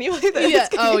this? Can you play this? Yeah.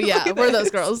 Can Oh, you yeah. play We're this?"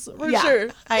 those girls. For Yeah, sure.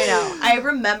 I know. I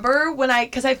remember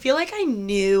because I feel like I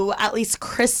knew at least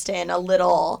Kristen a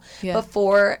little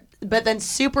before, but then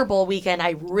Super Bowl weekend,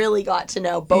 I really got to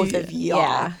know both of y'all.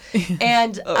 Yeah.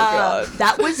 And God.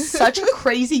 that was such a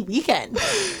crazy weekend.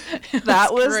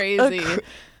 That was crazy.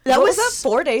 That what was was that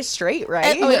 4 days straight, right?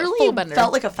 It full literally bender.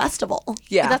 felt like a festival.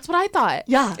 Yeah. That's what I thought.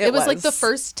 Yeah. It was like the was.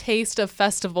 first taste of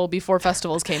festival before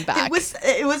festivals came back.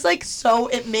 It was like so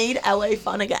it made LA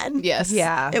fun again. Yes.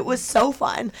 Yeah. It was so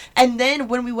fun. And then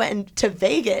when we went to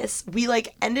Vegas, we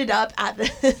like ended up at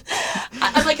the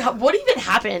I'm like, what even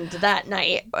happened that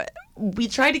night? We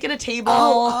tried to get a table.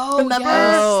 Remember?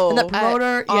 yes. And the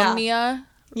promoter. At Omnia.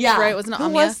 Yeah. Right? Wasn't it Who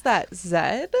Omnia? was that?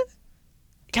 Zed?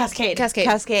 Cascade.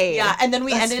 Cascade. Yeah. And then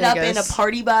we Las ended up in a Vegas.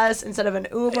 party bus instead of an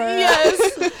Uber.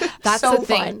 Yes. That's So the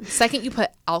thing. fun. Second you put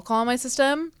alcohol in my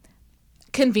system,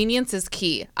 convenience is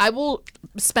key. I will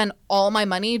spend all my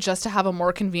money just to have a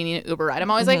more convenient Uber ride. I'm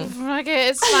always like, fuck it,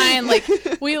 it's fine. Like,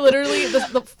 we literally,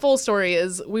 the full story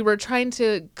is we were trying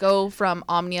to go from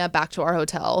Omnia back to our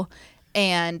hotel,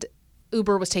 and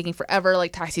Uber was taking forever.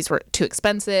 Like, taxis were too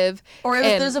expensive. Or if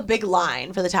And- there's a big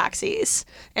line for the taxis.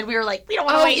 And we were like, we don't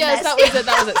want to Oh wait yes, in that this. was it.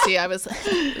 That was it. See, I was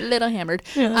a little hammered.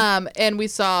 And we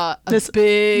saw a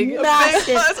big. Massive.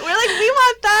 We're like, we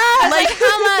want that. Like,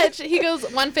 how much? He goes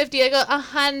 150. I go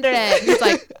 100. He's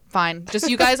like, fine. Just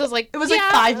you guys. I was like, It was like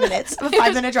 5 minutes. A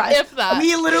 5-minute drive. if that.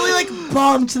 We literally like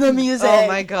bumped the music. Oh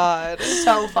my God.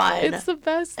 So fun. It's the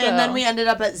best. and then though. we ended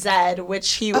up at Zed,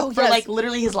 which for yes. like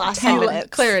literally his last 10 song. minutes.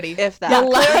 Clarity. If that. Yeah,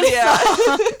 Clarity.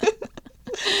 Yeah.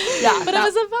 Yeah, But it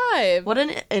was a vibe. what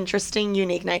an interesting,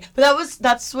 unique night. But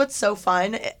that's what's so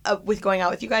fun with going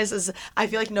out with you guys is I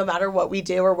feel like no matter what we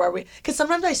do or where we, because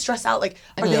sometimes I stress out like,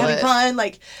 are they feel having it. fun?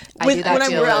 Like I do that when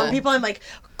I'm too. around people, I'm like,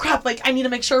 crap. Like I need to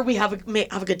make sure we have a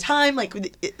good time. Like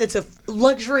it's a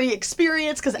luxury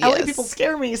experience because LA Yes. people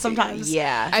scare me sometimes.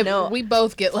 Yeah. No, we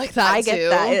both get like that I too. get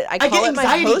that. I call get it my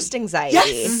anxiety. host anxiety.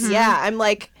 Yes. Yeah. I'm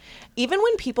like, even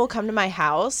when people come to my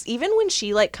house, even when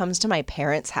she like comes to my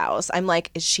parents' house, I'm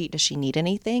like, does she need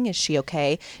anything? Is she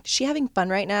okay? Is she having fun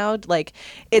right now? Like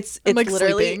it's like,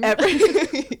 literally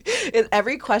sleeping.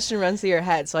 every question runs through your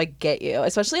head. So I get you,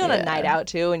 especially on a Yeah. night out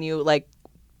too, and you like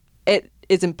it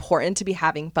is important to be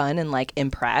having fun and like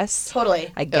impress.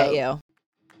 Totally. I get Oh.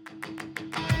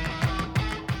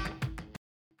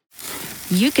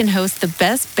 you. You can host the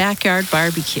best backyard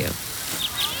barbecue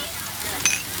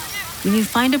when you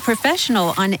find a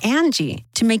professional on Angie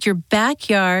to make your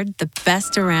backyard the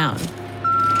best around.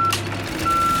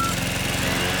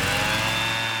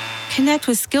 Connect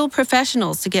with skilled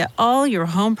professionals to get all your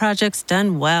home projects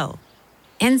done well.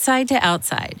 Inside to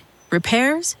outside,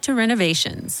 repairs to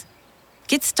renovations.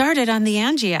 Get started on the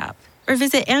Angie app or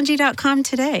visit Angie.com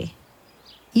today.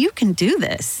 You can do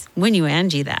this when you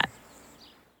Angie that.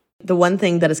 The one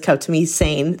thing that has kept me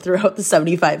sane throughout the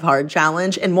 75 Hard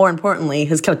Challenge, and more importantly,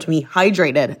 has kept me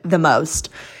hydrated the most,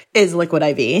 is Liquid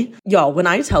IV. Y'all, when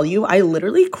I tell you, I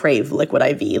literally crave Liquid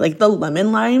IV. Like the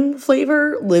lemon lime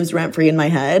flavor lives rent free in my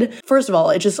head. First of all,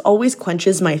 it just always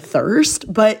quenches my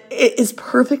thirst, but it is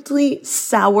perfectly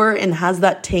sour and has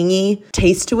that tangy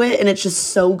taste to it. And it's just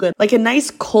so good. Like a nice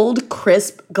cold,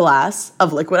 crisp glass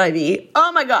of Liquid IV.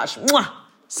 Oh my gosh. Mwah!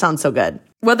 Sounds so good.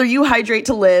 Whether you hydrate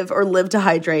to live or live to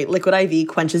hydrate, Liquid IV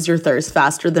quenches your thirst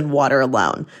faster than water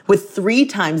alone. With 3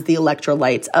 times the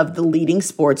electrolytes of the leading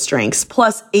sports drinks,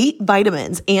 plus 8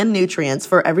 vitamins and nutrients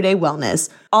for everyday wellness,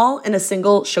 all in a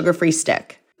single sugar-free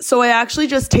stick. So I actually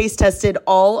just taste tested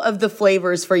all of the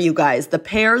flavors for you guys. The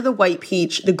pear, the white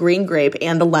peach, the green grape,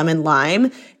 and the lemon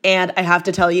lime. And I have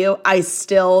to tell you, I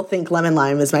still think lemon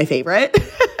lime is my favorite.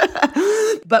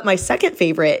 But my second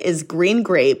favorite is green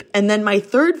grape. And then my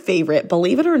third favorite,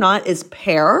 believe it or not, is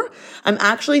pear. I'm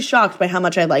actually shocked by how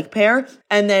much I like pear.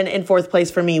 And then in fourth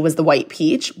place for me was the white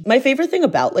peach. My favorite thing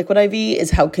about Liquid IV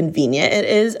is how convenient it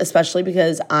is, especially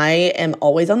because I am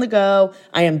always on the go.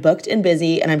 I am booked and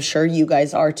busy, and I'm sure you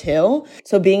guys are too.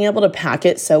 So being able to pack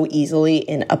it so easily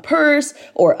in a purse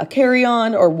or a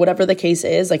carry-on or whatever the case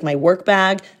is, like my work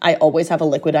bag, I always have a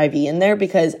Liquid IV in there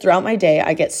because throughout my day,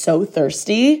 I get so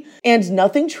thirsty and nothing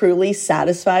nothing truly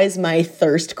satisfies my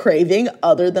thirst craving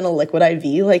other than a liquid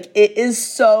IV. Like, it is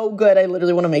so good. I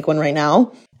literally want to make one right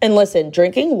now. And listen,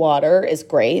 drinking water is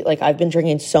great. Like, I've been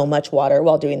drinking so much water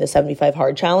while doing the 75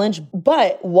 hard challenge,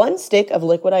 but 1 stick of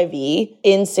liquid IV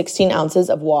in 16 ounces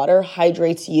of water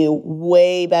hydrates you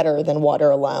way better than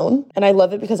water alone. And I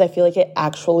love it because I feel like it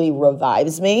actually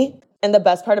revives me. And the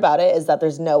best part about it is that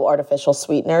there's no artificial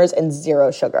sweeteners and 0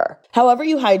 sugar. However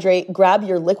you hydrate, grab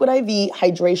your Liquid IV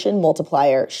Hydration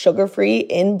Multiplier, sugar-free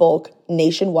in bulk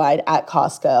nationwide at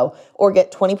Costco, or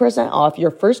get 20% off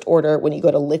your first order when you go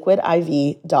to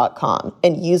liquidiv.com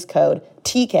and use code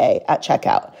TK at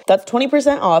checkout. That's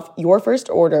 20% off your first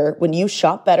order when you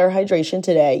shop Better Hydration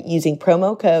today using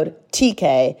promo code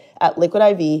TK at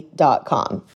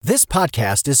liquidiv.com. This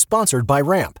podcast is sponsored by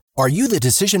Ramp. Are you the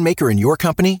decision maker in your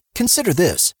company? Consider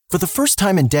this. For the first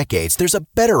time in decades, there's a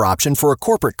better option for a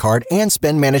corporate card and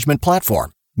spend management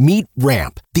platform. Meet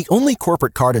Ramp, the only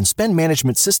corporate card and spend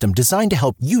management system designed to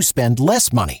help you spend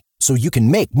less money so you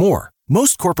can make more.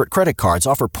 Most corporate credit cards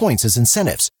offer points as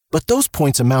incentives, but those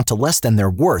points amount to less than their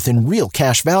worth in real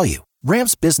cash value.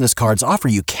 Ramp's business cards offer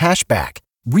you cash back,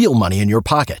 real money in your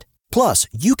pocket. Plus,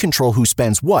 you control who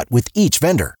spends what with each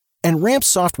vendor. And Ramp's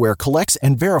software collects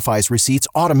and verifies receipts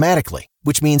automatically,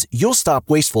 which means you'll stop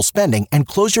wasteful spending and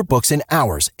close your books in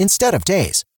hours instead of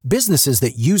days. Businesses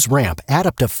that use Ramp add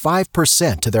up to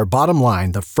 5% to their bottom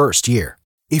line the first year.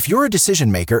 If you're a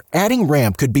decision maker, adding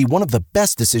Ramp could be one of the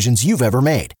best decisions you've ever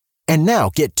made. And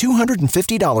now get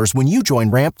 $250 when you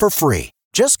join Ramp for free.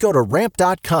 Just go to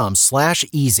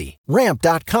ramp.com/easy.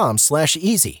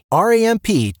 Ramp.com/easy.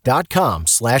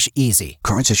 RAMP.com/easy.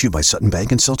 Cards issued by Sutton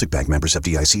Bank and Celtic Bank, members of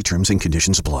FDIC. Terms and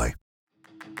conditions apply.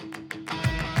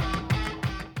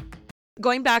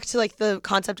 Going back to like the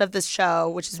concept of this show,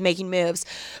 which is making moves,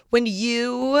 when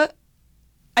you,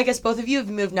 I guess both of you have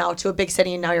moved now to a big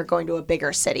city and now you're going to a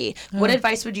bigger city. What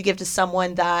advice would you give to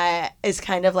someone that is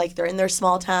kind of like they're in their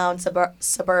small town,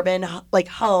 suburban like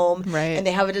home, Right. and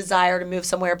they have a desire to move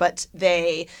somewhere, but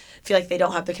they feel like they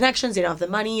don't have the connections, they don't have the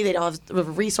money, they don't have the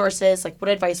resources. Like, what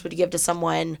advice would you give to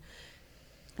someone?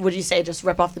 Would you say just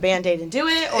rip off the Band-Aid and do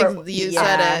it? Or You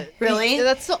said it. Really?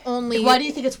 That's the only... Why do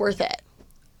you think it's worth it?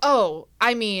 Oh,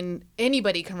 I mean,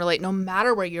 anybody can relate. No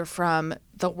matter where you're from,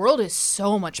 the world is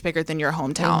so much bigger than your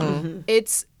hometown.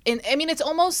 It's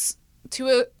almost to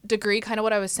a degree kind of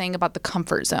what I was saying about the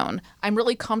comfort zone. I'm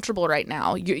really comfortable right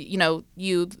now. You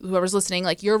whoever's listening,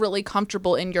 like, you're really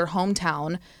comfortable in your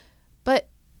hometown, but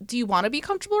do you want to be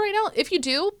comfortable right now? If you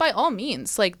do, by all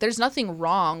means, like, there's nothing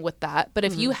wrong with that. But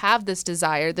if you have this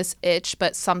desire, this itch,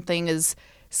 but something is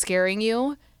scaring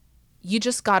you, you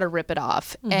just got to rip it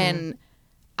off. And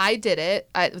I did it.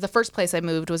 The first place I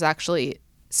moved was actually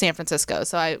San Francisco.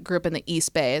 So I grew up in the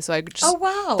East Bay. So I just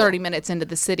 30 minutes into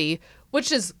the city,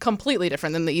 which is completely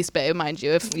different than the East Bay, mind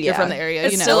you, if you're from the area.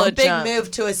 It's still a big move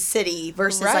to a city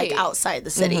versus like outside the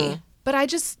city. But I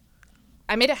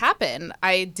made it happen.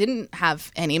 I didn't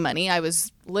have any money. I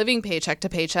was living paycheck to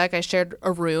paycheck. I shared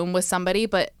a room with somebody,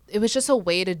 but it was just a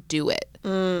way to do it.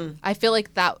 I feel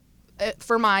like that,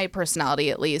 for my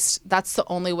personality at least, that's the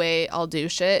only way I'll do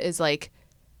shit is like,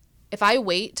 if I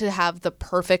wait to have the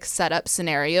perfect setup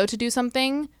scenario to do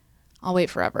something, I'll wait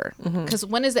forever. Because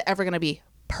when is it ever going to be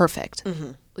perfect?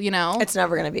 You know? It's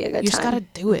never going to be a good time. You just got to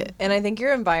do it. And I think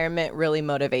your environment really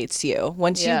motivates you.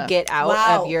 Once you get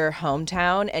out of your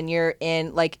hometown and you're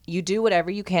in, like, you do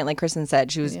whatever you can. Like Kristen said,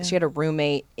 she had a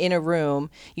roommate in a room.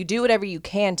 You do whatever you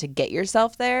can to get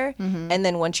yourself there. And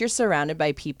then once you're surrounded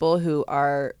by people who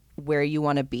are where you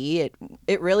want to be,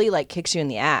 it really like kicks you in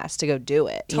the ass to go do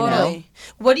it. Totally. You know?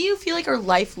 What do you feel like are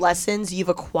life lessons you've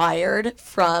acquired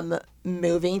from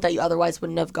moving that you otherwise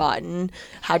wouldn't have gotten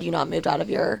had you not moved out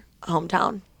of your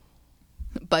hometown?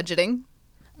 Budgeting.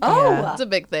 Oh, That's a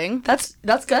big thing. That's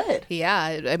good.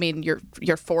 Yeah, I mean,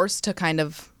 you're forced to kind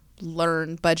of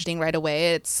learn budgeting right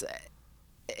away. It's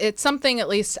something at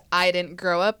least I didn't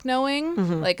grow up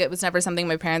knowing. Like, it was never something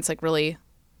my parents like really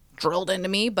drilled into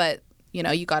me, but you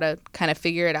know, you got to kind of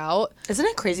figure it out. Isn't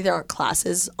it crazy there aren't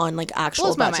classes on like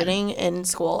actual budgeting in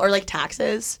school or like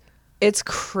taxes? It's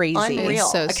crazy. Unreal.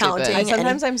 It's so Accounting. And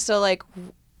sometimes I'm still like,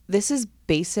 this is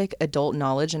basic adult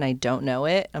knowledge and I don't know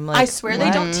it. I'm like, I swear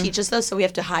they don't teach us though, so we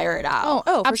have to hire it out.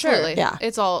 Oh, for absolutely. sure. Yeah.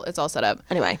 It's all set up.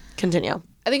 Anyway, continue.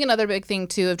 I think another big thing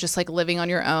too of just like living on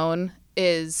your own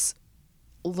is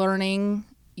learning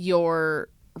your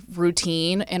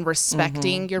routine and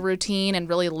respecting your routine and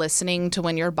really listening to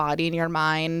when your body and your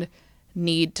mind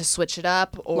need to switch it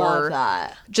up, or Love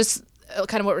that. just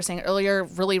kind of what we were saying earlier,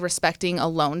 really respecting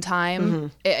alone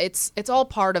time. It's all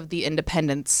part of the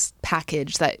independence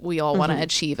package that we all want to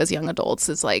achieve as young adults.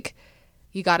 Is like,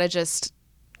 you got to just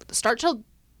start to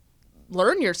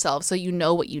learn yourself so you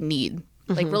know what you need.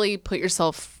 Like really put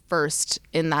yourself first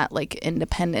in that like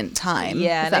independent time.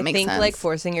 Yeah, if that and I makes think sense. like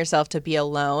forcing yourself to be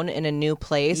alone in a new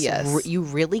place, Yes. you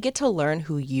really get to learn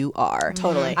who you are.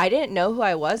 Totally. I didn't know who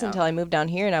I was until I moved down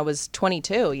here and I was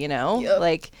 22, you know?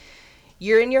 Like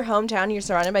you're in your hometown, you're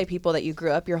surrounded by people that you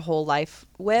grew up your whole life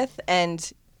with,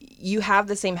 and you have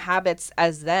the same habits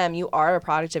as them. You are a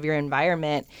product of your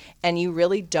environment, and you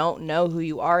really don't know who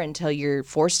you are until you're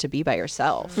forced to be by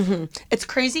yourself. It's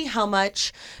crazy how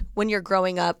much when you're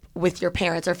growing up with your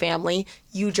parents or family,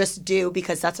 you just do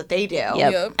because that's what they do.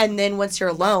 Yep. And then once you're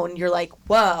alone, you're like,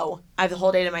 whoa, I have the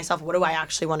whole day to myself. What do I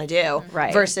actually want to do?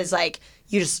 Right. Versus like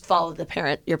you just follow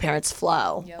your parents'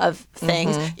 flow of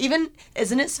things. Even,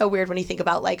 isn't it so weird when you think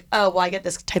about like, oh, well, I get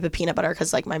this type of peanut butter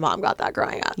because like my mom got that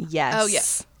growing up. Yes. Oh,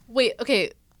 yes. Wait, okay.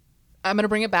 I'm going to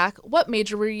bring it back. What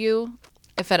major were you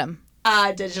at FITM?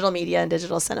 Digital media and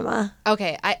digital cinema.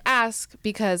 Okay, I ask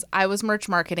because I was merch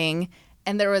marketing,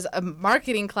 and there was a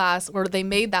marketing class where they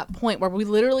made that point where we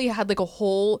literally had like a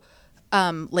whole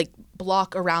like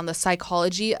block around the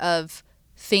psychology of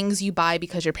things you buy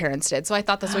because your parents did. So I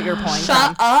thought that's what you were pulling Shut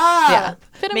from. up. Yeah.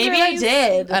 FITM Maybe I girlies.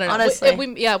 did. I don't know. Honestly.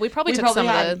 We probably took some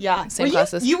of the same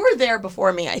classes. You were there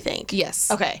before me, I think.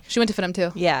 Yes. Okay. She went to FITM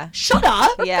too. Yeah. Shut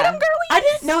up. Yeah. I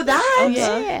didn't know that.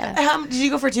 Yeah. Did you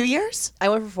go for 2 years? I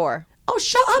went for 4. Oh,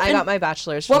 shut up. I And got my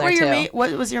bachelor's from what were there your too.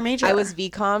 what was your major? I was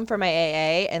VCOM for my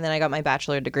AA, and then I got my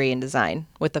bachelor degree in design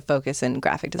with the focus in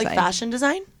graphic design. like fashion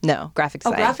design? No, graphic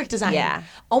design. Oh, graphic design. Yeah.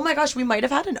 Oh my gosh, we might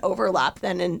have had an overlap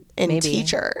then in Maybe.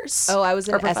 teachers. Oh, I was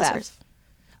in or professors. SF.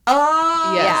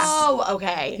 Oh, Yes.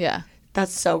 okay. Yeah.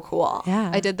 That's so cool. Yeah.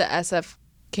 I did the SF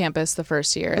campus the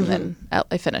first year, and then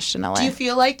I finished in LA. Do you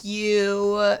feel like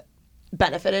you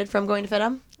benefited from going to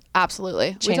FITM?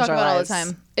 Absolutely. We Changed talk our about it all the lives.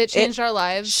 time. It changed our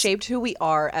lives. Shaped who we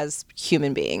are as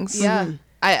human beings. Yeah.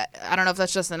 I don't know if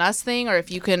that's just an us thing or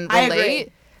if you can I agree.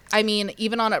 relate. I mean,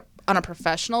 even on a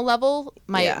professional level,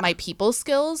 my people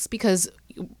skills, because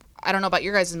I don't know about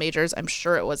your guys' majors, I'm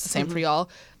sure it was the same for y'all.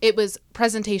 It was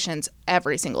presentations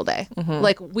every single day.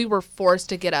 Like we were forced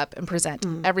to get up and present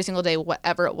every single day,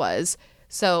 whatever it was.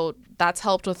 So that's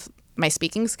helped with my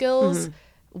speaking skills,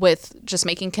 with just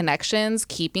making connections,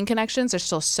 keeping connections. There's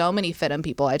still so many FITM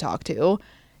people I talk to.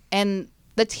 And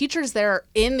the teachers there are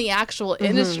in the actual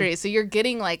industry. So you're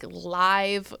getting like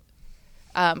live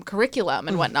curriculum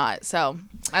and whatnot. So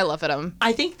I love FITM.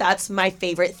 I think that's my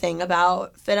favorite thing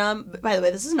about FITM. By the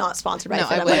way, this is not sponsored by No,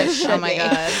 FITM. I but it wish. should Oh my be.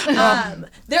 God.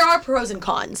 There are pros and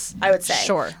cons, I would say.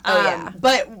 Sure.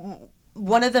 But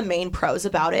one of the main pros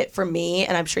about it for me,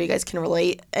 and I'm sure you guys can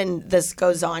relate, and this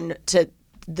goes on to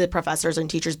the professors and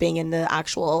teachers being in the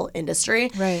actual industry,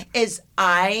 Right. is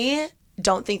I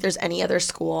don't think there's any other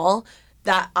school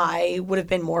that I would have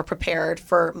been more prepared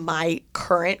for my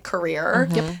current career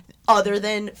other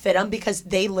than FITM, because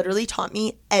they literally taught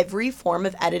me every form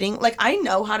of editing. Like I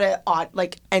know how to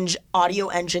audio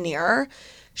engineer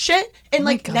shit, and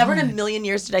like never in a million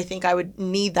years did I think I would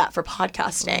need that for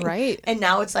podcasting. Right. And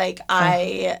now it's like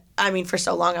I mean, for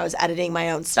so long I was editing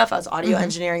my own stuff. I was audio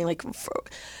engineering, like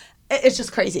it's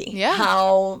just crazy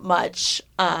how much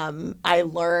I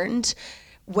learned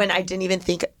when I didn't even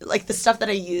think, like the stuff that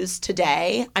I use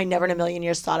today, I never in a million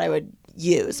years thought I would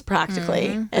use practically.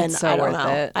 And It's so I don't worth know.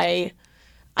 it.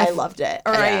 I loved it.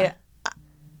 Or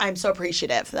I'm so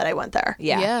appreciative that I went there.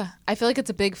 Yeah. I feel like it's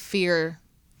a big fear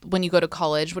when you go to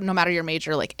college, no matter your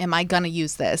major, like, am I going to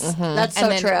use this? That's And so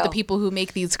then true. the people who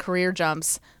make these career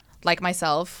jumps, like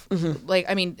myself, like,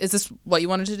 I mean, is this what you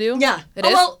wanted to do? Yeah. It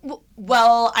is?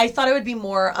 Well, I thought it would be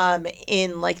more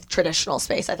in like traditional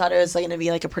space. I thought it was like going to be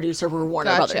like a producer for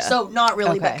Warner Gotcha. Brothers. So not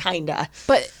really, but Okay. kinda.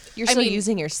 But You're I still mean,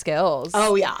 using your skills.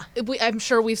 Oh yeah. I'm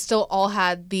sure we've still all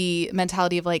had the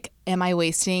mentality of like, am I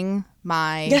wasting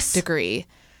my degree?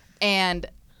 And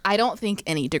I don't think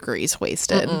any degree is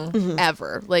wasted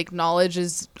ever. Like knowledge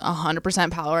is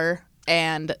 100% power.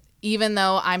 And even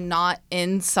though I'm not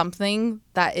in something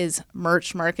that is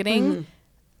merch marketing,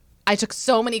 I took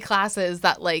so many classes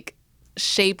that like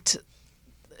shaped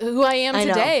who I am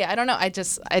today. I don't know. I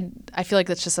feel like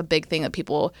that's just a big thing that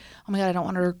people, oh my God, I don't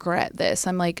want to regret this.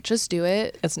 I'm like, just do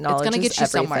it. It's knowledge going to is get you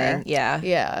somewhere. everything. Yeah.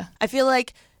 Yeah. I feel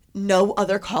like no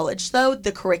other college, though,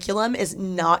 the curriculum is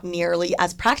not nearly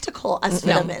as practical as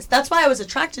FITM is. That's why I was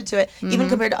attracted to it, even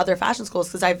compared to other fashion schools,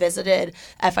 because I visited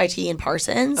FIT in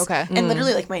Parsons. Okay. And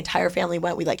literally, like, my entire family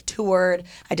went. We, like, toured.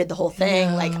 I did the whole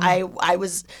thing. Like, I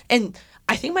was... And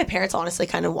I think my parents honestly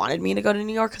kind of wanted me to go to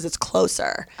New York because it's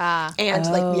closer. And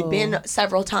like we had been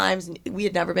several times. We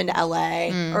had never been to LA,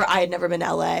 or I had never been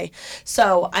to LA.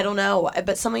 So I don't know,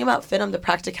 but something about FITM, the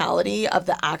practicality of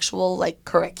the actual like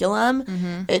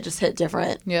curriculum, it just hit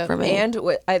different for me. And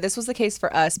this was the case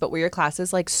for us, but were your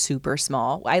classes like super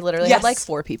small? I literally had like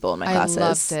 4 people in my classes. I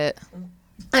loved it.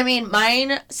 I mean,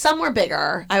 mine, some were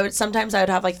bigger. Sometimes I would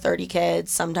have like 30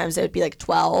 kids. Sometimes it would be like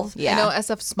 12. I know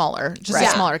SF smaller, just a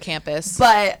smaller campus.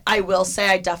 But I will say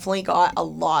I definitely got a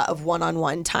lot of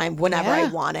one-on-one time whenever I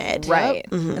wanted. Right.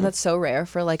 And that's so rare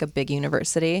for like a big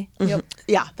university.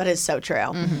 Yeah, that is so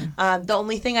true. The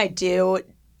only thing I do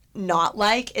not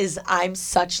like is I'm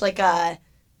such like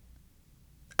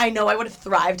I know I would have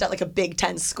thrived at like a Big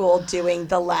Ten school doing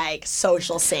the like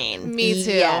social scene. Me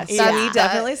too. Yes. We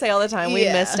definitely say all the time we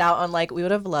missed out on like we would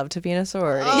have loved to be in a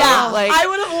sorority. Like I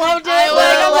would have loved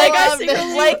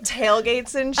it. Like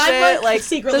tailgates and shit. I'm like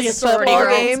secretly the a sorority football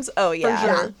girl. games. Oh yeah. For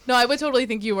sure. No, I would totally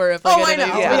think you were if I I know.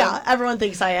 Yeah. Everyone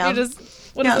thinks I am. You just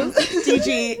what is this?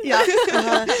 DG. Yeah.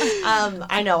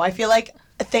 I know. I feel like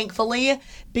thankfully,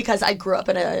 because I grew up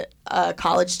in a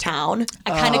college town,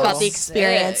 I kind of got the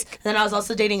experience. Sick. And then I was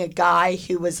also dating a guy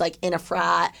who was like in a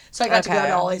frat, so I got to go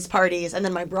to all his parties. And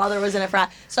then my brother was in a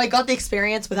frat, so I got the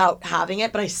experience without having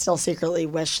it. But I still secretly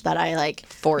wish that I like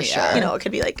For sure. You know, it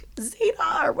could be like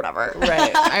Zeta or whatever.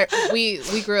 Right.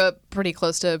 We grew up pretty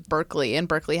close to Berkeley, and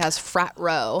Berkeley has frat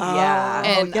row.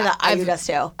 Yeah. And IU does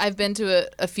too. I've been to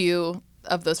a few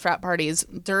of those frat parties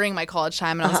during my college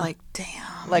time, and I was like,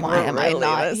 damn, Like, why we're am I really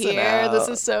not missing here? out. This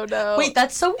is so dope. Wait,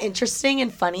 that's so interesting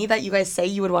and funny that you guys say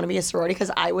you would want to be a sorority,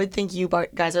 because I would think you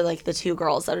guys are like the two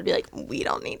girls that would be like, we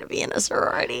don't need to be in a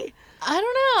sorority. I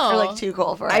don't know. Or like too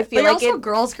cool for it. I feel but you're like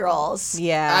also girls.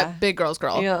 Yeah. Big girl.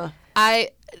 Yeah. I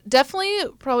definitely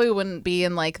probably wouldn't be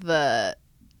in like the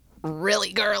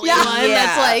really girly one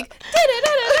that's like,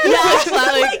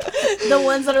 like the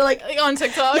ones that are like on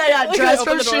TikTok. yeah, like, Dress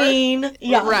open for the door. Sheen.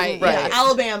 Yeah, Right. Yeah.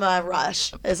 Alabama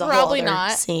Rush is a Probably whole other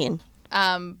not. scene.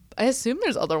 I assume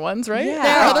there's other ones, right? Yeah,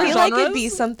 There are I other feel genres. like it'd be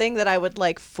something that I would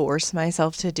like force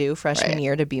myself to do freshman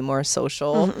year to be more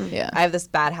social. Yeah. I have this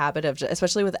bad habit of,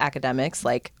 especially with academics,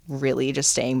 like really just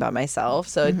staying by myself.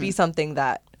 So it'd be something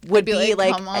that would be be like,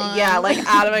 like "Come on." yeah, like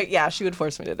out of my, she would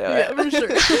force me to do it. for sure.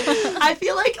 I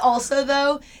feel like also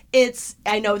though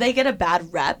I know they get a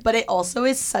bad rep, but it also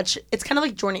is it's kind of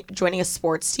like joining a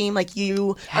sports team. Like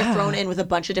you are thrown in with a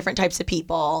bunch of different types of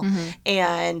people,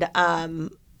 and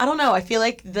I don't know. I feel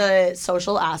like the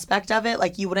social aspect of it,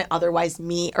 like you wouldn't otherwise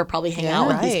meet or probably hang out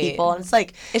with these Right. people, and it's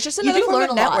like It's just you another do form learn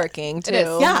of a lot. networking too. It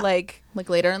is. Yeah. Like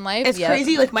later in life. It's Yep.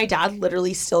 crazy. Like my dad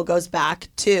literally still goes back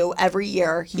to every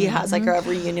year. He has like a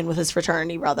reunion with his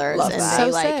fraternity brothers, and that. they So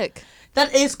like sick.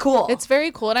 that is cool. It's very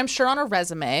cool, and I'm sure on a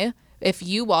resume, if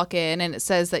you walk in and it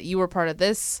says that you were part of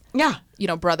this, yeah.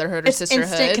 brotherhood or It's sisterhood,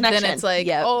 instant connection. then it's like,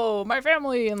 Yep. oh, my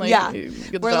family, and like, Yeah, you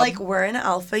get the we're job. like we're in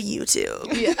Alpha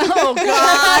YouTube. Yeah. Oh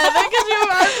god, could you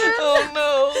imagine? Oh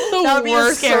no. That would be the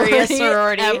Worst scariest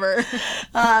sorority ever.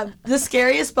 The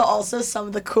scariest, but also some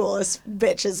of the coolest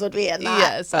bitches would be in that.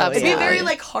 Yes, It'd absolutely. be very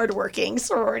like hardworking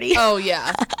sorority. Oh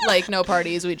yeah, like no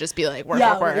parties. We'd just be like work,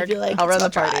 yeah, work, we'd work. be like, I'll run it's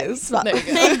the about time. parties. It's about- There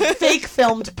you go. fake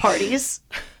filmed parties.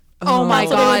 Oh my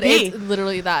That's what it god, would be. it's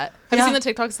literally that. Have you seen the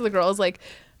TikToks of the girls like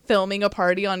filming a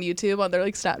party on YouTube on their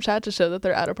like Snapchat to show that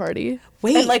they're at a party?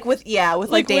 Wait, And like with like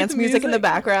Like, dance with music in the music.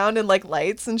 background and like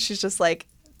lights, and she's just like,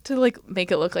 To like make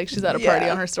it look like she's at a party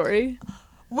Yeah. on her story.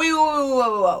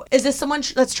 wait. Is this someone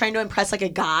that's trying to impress like a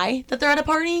guy that they're at a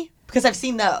party? Because I've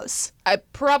seen those. I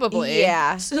probably.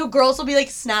 yeah. So girls will be like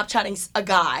Snapchatting a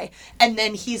guy, and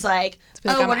then he's like, be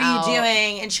like, "Oh, "I'm what are out." you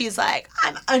doing?" And she's like,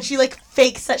 and she like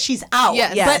fakes that she's out. Yes.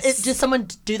 But Yes. does someone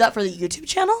do that for the YouTube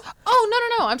channel?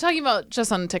 Oh no! I'm talking about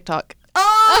just on TikTok.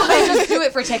 Oh, they just do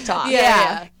it for TikTok.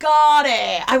 Yeah. Got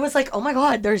it. I was like, oh my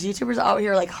god, there's YouTubers out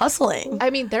here like hustling.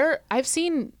 I mean, I've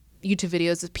seen YouTube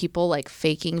videos of people like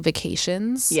faking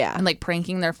vacations. Yeah. And like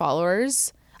pranking their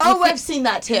followers. Oh, I've seen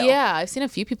that too. Yeah, I've seen a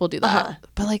few people do that.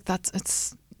 But like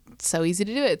it's so easy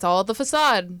to do it. It's all the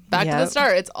facade. Back to the Yep.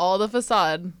 start. It's all the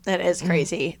facade. That is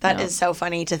crazy. That is so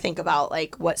funny to think about,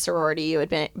 like what sorority you would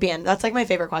be in. That's like my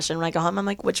favorite question. When I go home, I'm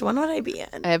like, which one would I be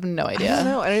in? I have no I don't idea.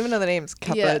 know. I don't even know the names.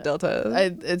 Kappa, Yeah.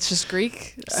 Delta. It's just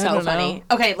Greek. I So don't funny.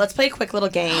 know. Okay, let's play a quick little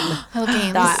game Little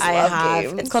games. that I Love have.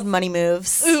 games. It's called Money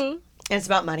Moves. Ooh. And it's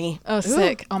about money. Oh,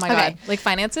 sick. Oh my Okay. god. Like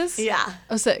finances? Yeah.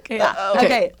 Oh, sick. Yeah.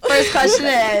 Okay. First question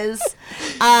is,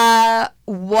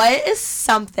 what is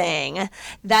something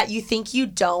that you think you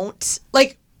don't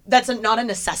like? That's not a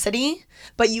necessity,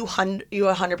 but you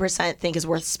 100% think is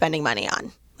worth spending money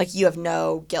on. Like you have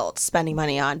no guilt spending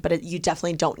money on, but you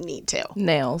definitely don't need to.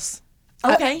 Nails.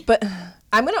 Okay. But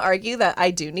I'm going to argue that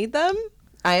I do need them.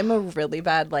 I am a really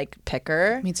bad, like,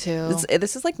 picker. Me too.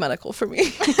 This is like medical for me.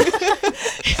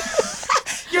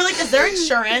 You're like, is there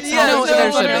insurance? No,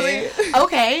 there should be.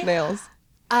 Okay. Nails.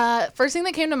 First thing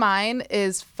that came to mind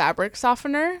is fabric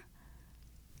softener.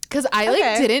 Because I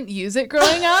Okay. didn't use it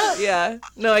growing up. Yeah.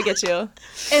 No, I get you.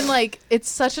 And it's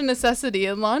such a necessity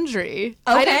in laundry.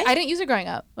 Okay. I didn't use it growing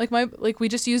up. We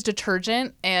just used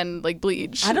detergent and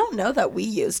bleach. I don't know that we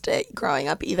used it growing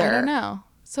up either. I don't know.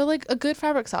 So a good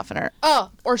fabric softener. Oh,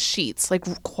 or sheets,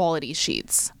 quality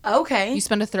sheets. Okay. You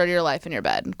spend a third of your life in your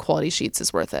bed. Quality sheets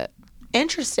is worth it.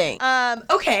 Interesting.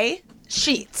 Okay.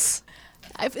 Sheets.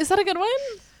 Is that a good one?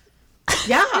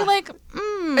 Yeah.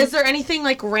 You're Is there anything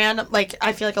random?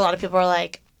 I feel like a lot of people are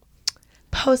like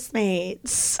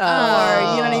Postmates, or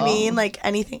you know what I mean?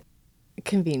 Anything.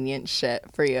 Convenient shit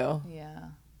for you. yeah.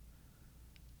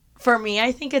 For me,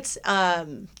 I think it's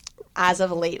as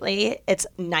of lately, it's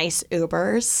nice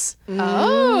Ubers.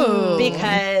 Oh.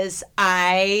 Because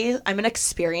I'm an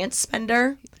experience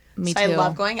spender. Me So I too.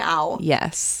 love going out.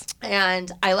 Yes.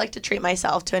 And I like to treat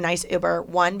myself to a nice Uber.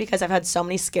 One, because I've had so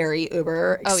many scary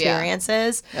Uber Oh, yeah.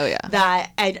 experiences. Oh, yeah.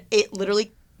 That it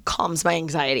literally calms my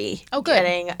anxiety. Oh, good.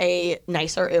 Getting a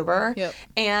nicer Uber. Yep.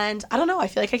 And I don't know. I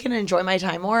feel like I can enjoy my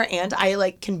time more, and I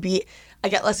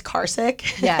get less car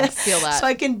sick. Yes. Feel that. So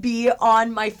I can be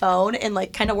on my phone and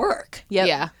kind of work. Yep.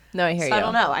 Yeah. No, I hear So you. I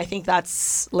don't know. I think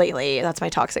that's my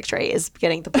toxic trait is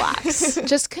getting the blacks.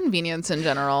 Just convenience in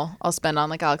general. I'll spend on,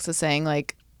 Alex is saying,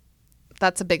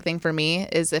 that's a big thing for me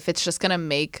is if it's just going to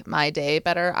make my day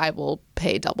better, I will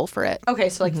pay double for it. Okay,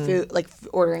 so food,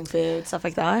 ordering food, stuff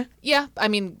like that. Yeah. I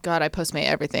mean, God, I Postmate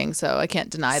everything, so I can't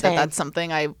deny Same. that that's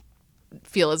something I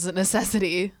feel is a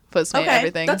necessity. Postmate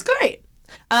everything. That's great.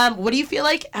 What do you feel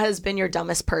like has been your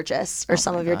dumbest purchase or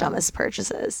some of your dumbest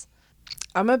purchases?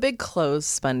 I'm a big clothes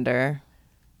spender.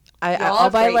 Y'all I'll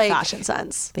have buy great fashion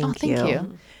sense. Thank thank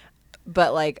you.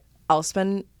 But I'll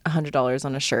spend $100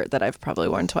 on a shirt that I've probably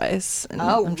worn twice. And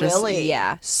Oh, I'm just, really?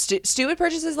 Yeah. Stupid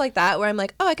purchases like that where I'm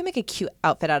like, oh, I can make a cute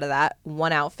outfit out of that.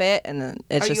 One outfit, and then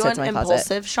it Are just you sits an in my closet.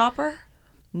 impulsive shopper?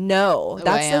 No,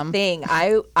 that's I the am. thing.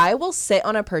 I will sit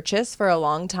on a purchase for a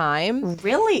long time.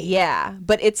 Really? Yeah,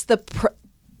 but it's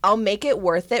I'll make it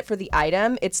worth it for the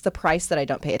item. It's the price that I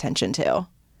don't pay attention to.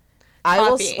 I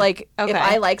will Copy. if Okay.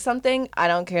 I like something, I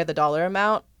don't care the dollar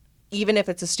amount, even if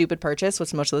it's a stupid purchase,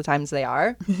 which most of the times they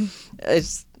are.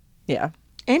 It's yeah.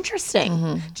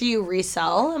 Interesting. Do you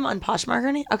resell them on Poshmark or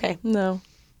anything? Okay, No.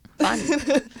 fun.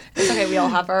 It's okay. We all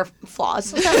have our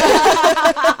flaws. I'm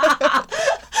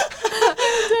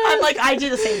I do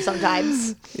the same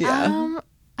sometimes. Yeah.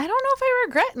 I don't know if I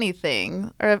regret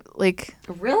anything or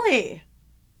Really?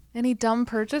 any dumb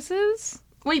purchases.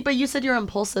 Wait, but you said you're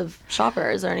impulsive shopper.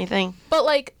 Is there anything? But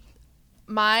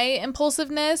my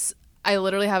impulsiveness, I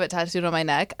literally have it tattooed on my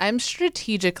neck. I'm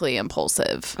strategically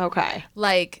impulsive. Okay.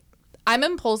 I'm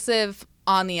impulsive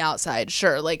on the outside,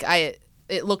 sure.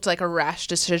 It looked like a rash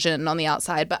decision on the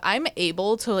outside, but I'm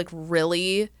able to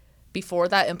really, before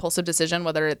that impulsive decision,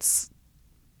 whether it's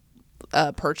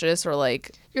a purchase or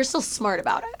You're still smart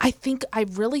about it. I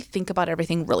really think about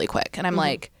everything really quick, and I'm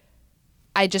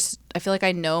I feel like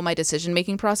I know my decision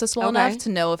making process well Okay. enough to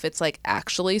know if it's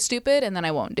actually stupid, and then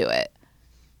I won't do it.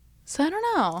 So I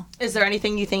don't know. Is there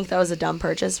anything you think that was a dumb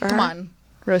purchase for her? Come on,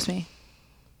 roast me.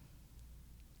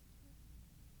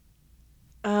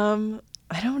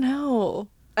 I don't know.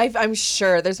 I'm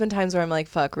sure there's been times where I'm like,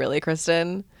 fuck, really,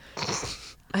 Kristen?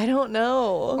 I don't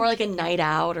know. Or a night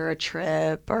out or a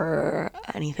trip or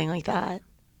anything like that.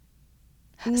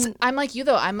 I'm like you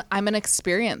though. I'm an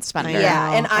experienced spender.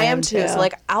 Yeah, and I am too. too. So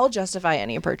I'll justify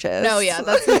any purchase. No, yeah,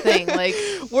 that's the thing.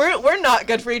 we're not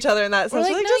good for each other in that sense.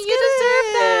 We're We're no, just you get deserve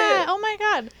it. that. Oh my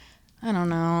god. I don't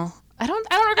know. I don't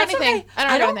regret That's anything. okay.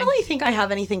 I I don't don't regret really think I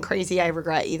have anything crazy I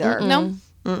regret either. anything.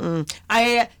 No.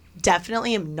 I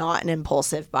definitely am not an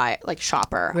impulsive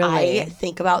shopper. Really? I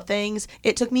think about things.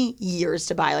 It took me years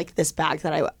to buy this bag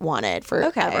that I wanted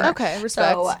forever. Okay,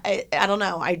 respect. So I don't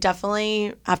know. I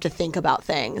definitely have to think about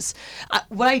things.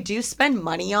 What I do spend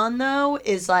money on though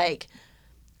is I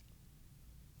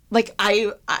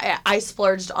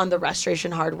splurged on the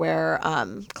Restoration Hardware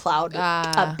cloud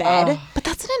bed. But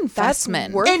that's an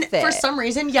investment. worth And it. for some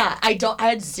reason, I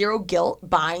had zero guilt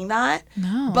buying that.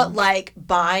 No. But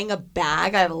buying a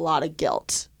bag, I have a lot of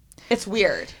guilt. It's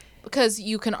weird. Because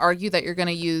you can argue that you're going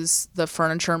to use the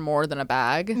furniture more than a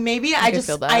bag. Maybe I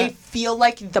feel that. I feel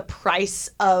like the price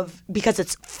of, because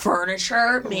it's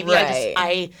furniture, maybe Right.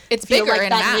 I It's feel bigger like in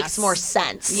that mass. makes more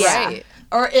sense. Yeah. Right.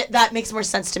 Or that makes more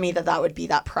sense to me that would be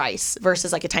that price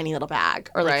versus like a tiny little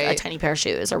bag or like a tiny pair of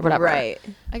shoes or whatever. Right.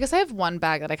 I guess I have one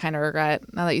bag that I kind of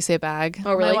regret now that you say bag.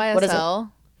 Oh, really? My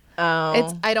YSL. What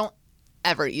is it? I don't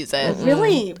ever use it.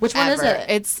 Really? Which one is it?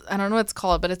 It's, I don't know what it's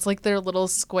called, but it's like their little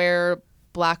square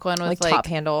black one with like top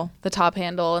handle. The top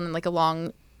handle and then like a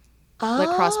long like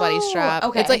crossbody strap.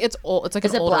 Okay. It's like it's old. It's like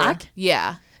Is an it older. black?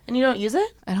 Yeah. And you don't use it?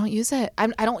 I don't use it. I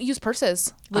don't use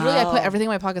purses. Literally, I put everything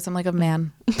in my pockets. I'm like a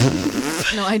man.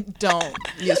 No, I don't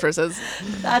use purses.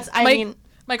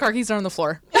 My car keys are on the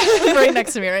floor right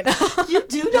next to me right now. You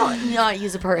do not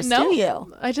use a purse, do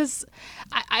you?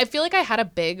 I feel like I had a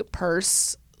big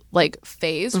purse like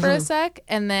phase for a sec,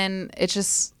 and then it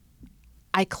just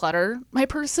I clutter my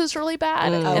purses really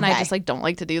bad, and I just like don't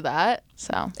like to do that.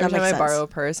 So Every time I borrow a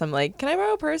purse, I'm like, can I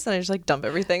borrow a purse? And I just like dump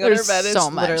everything on her bed.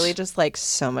 It's literally just like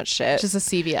so much shit. just a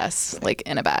CVS like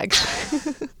in a bag.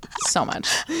 So much.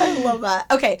 I love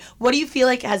that. Okay, what do you feel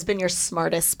like has been your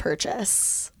smartest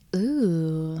purchase?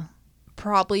 Ooh,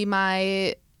 probably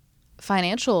my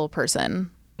financial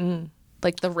person.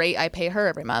 Like the rate I pay her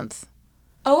every month.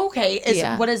 Oh,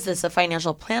 okay. What is this? A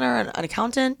financial planner, an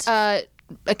accountant? An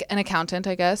accountant,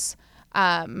 I guess.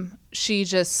 She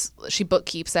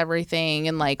bookkeeps everything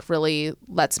and like really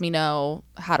lets me know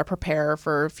how to prepare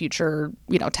for future,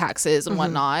 taxes and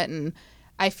whatnot. And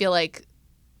I feel like,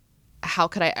 how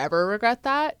could I ever regret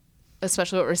that?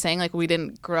 Especially what we're saying, like we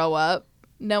didn't grow up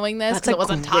knowing this because it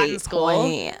wasn't taught in school.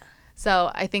 Point.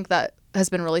 So I think that has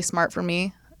been really smart for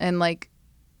me. And like,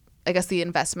 I guess the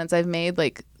investments I've made,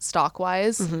 like stock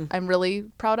wise, I'm really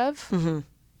proud of.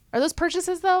 Are those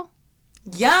purchases though?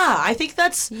 Yeah, I think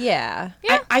that's... Yeah.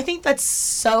 I think that's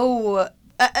so...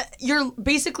 you're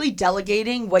basically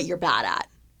delegating what you're bad at.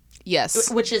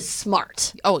 Yes. Which is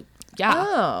smart. Oh, yeah.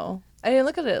 Oh. I didn't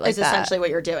look at it like Is that. essentially what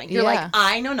you're doing. You're like,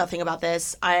 I know nothing about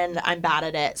this, and I'm bad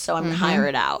at it, so I'm going to hire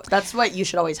it out. That's what you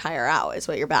should always hire out, is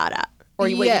what you're bad at. Or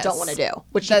what you don't want to do,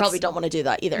 which you probably don't want to do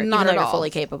that either. Not even though at you're all. fully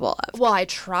capable of. Well, I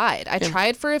tried. I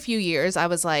tried for a few years. I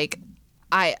was like,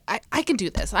 I can do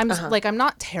this. I'm like, I'm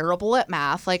not terrible at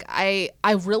math. Like I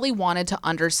really wanted to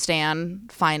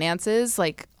understand finances,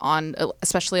 like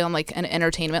especially on like an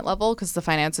entertainment level, because the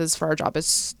finances for our job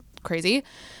is crazy.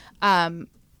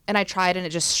 And I tried, and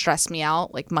it just stressed me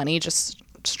out. Like money just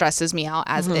stresses me out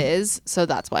as is. So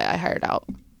that's why I hired out.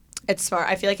 It's smart.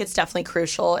 I feel like it's definitely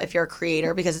crucial if you're a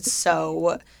creator, because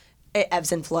it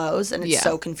ebbs and flows, and it's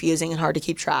so confusing and hard to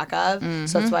keep track of.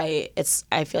 So that's why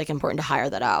I feel like important to hire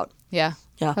that out. Yeah.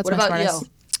 Yeah. That's what my about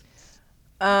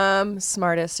smartest. you?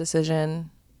 Smartest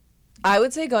decision. I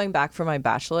would say going back for my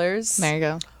bachelor's. There you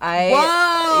go. I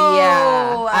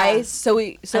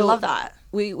love that.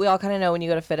 We all kind of know when you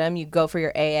go to FITM, you go for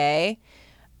your AA.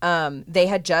 They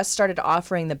had just started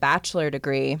offering the bachelor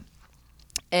degree,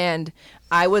 and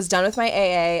I was done with my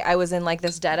AA. I was in like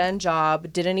this dead end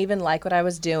job, didn't even like what I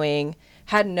was doing,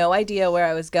 had no idea where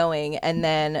I was going. And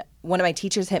then one of my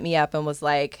teachers hit me up and was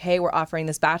like, hey, we're offering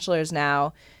this bachelor's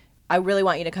now. I really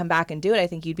want you to come back and do it. I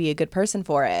think you'd be a good person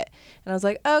for it. And I was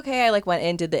like, okay. I like went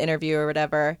in, did the interview or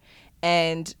whatever.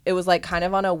 And it was like kind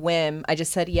of on a whim. I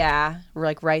just said, yeah, we're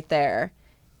like right there.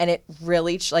 And it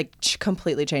really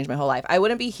completely changed my whole life. I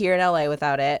wouldn't be here in LA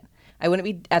without it. I wouldn't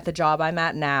be at the job I'm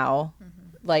at now.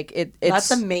 Like it's that's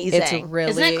amazing. It's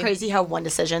really, isn't it crazy how one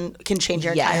decision can change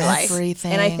your entire life?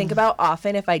 Everything. And I think about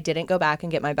often if I didn't go back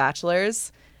and get my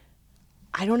bachelor's,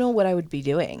 I don't know what I would be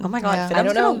doing. Oh my God, Yeah. I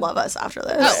don't know. Love us after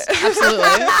this. Absolutely.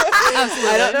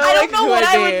 I don't know what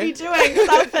I would be doing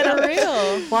without For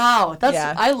real. Wow,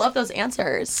 Yeah. I love those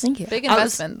answers. Thank you. Big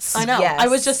investments. I know. Yes. I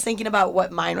was just thinking about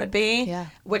what mine would be, Yeah.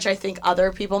 which I think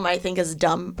other people might think is a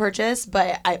dumb purchase,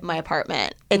 but my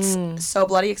apartment, it's so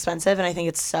bloody expensive, and I think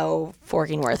it's so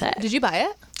forking worth it. Did you buy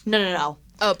it? No.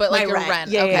 Oh, but like My your rent. rent.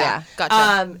 Yeah, Okay. yeah.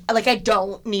 Gotcha. Like I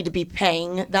don't need to be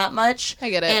paying that much. I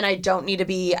get it. And I don't need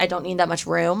that much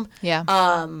room. Yeah.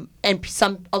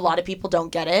 And a lot of people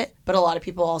don't get it, but a lot of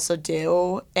people also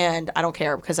do, and I don't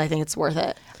care because I think it's worth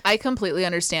it. I completely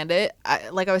understand it.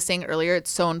 Like I was saying earlier, it's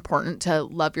so important to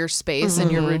love your space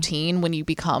and your routine when you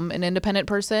become an independent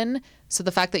person. So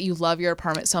the fact that you love your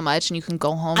apartment so much and you can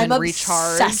go home and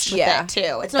recharge. I'm obsessed with it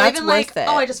too. It's not That's even like, worth it.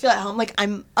 oh, I just feel at home. Like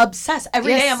I'm obsessed.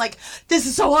 Every day I'm like, this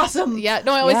is so awesome. Yeah.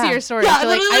 No, I always see your stories. Yeah,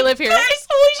 You're like, I live here. Guys,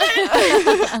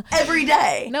 holy shit. Every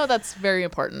day. No, that's very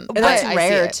important. And that's I see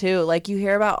rare it. too. Like you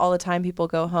hear about all the time people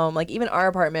go home. Like even our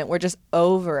apartment, we're just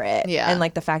over it. Yeah. And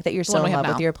like the fact that you're so one we in have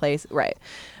love with now. your place. Right.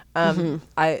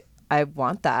 I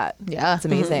want that. Yeah. It's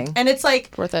amazing. And it's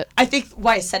like, Worth it. I think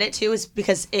why I said it too is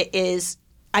because it is,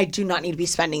 I do not need to be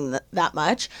spending that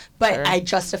much, but I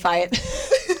justify it.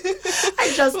 I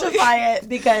can't justify it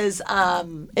because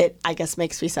it, I guess,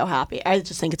 makes me so happy. I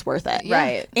just think it's worth it.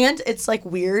 Right. And it's like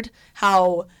weird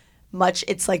how much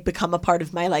it's like become a part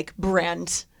of my like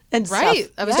brand and Right.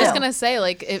 stuff. I was just gonna say,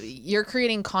 like, if you're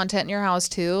creating content in your house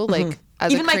too, like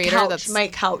as Even a creator, my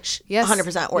couch, Yes.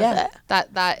 100% worth Yeah.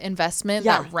 it. that investment,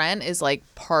 Yeah. that rent is like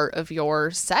part of your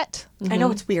set. I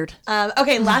know it's weird.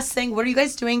 Okay, last thing. What are you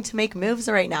guys doing to make moves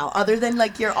right now, other than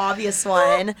like your obvious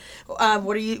one?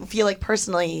 What do you feel like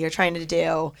personally you're trying to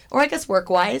do, or I guess work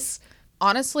wise?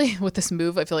 Honestly, with this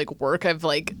move, I feel like work, I've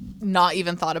like not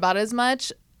even thought about it as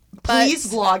much. But Please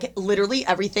vlog literally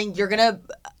everything. You're gonna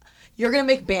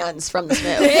make bands from this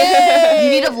move. You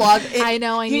need to vlog. I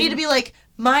know, You need to be like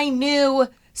my new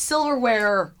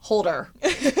silverware holder.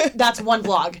 That's one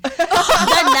vlog.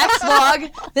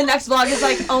 The next vlog is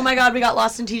like, oh my god, we got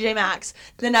lost in TJ Maxx.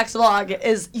 The next vlog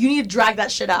is you need to drag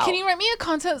that shit out. Can you write me a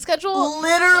content schedule?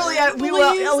 Literally, we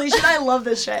will. Alicia and I love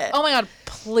this shit. Oh my god,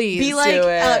 please. Be like, do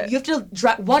it. you have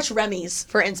to watch Remy's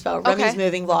for inspo. Remy's Okay.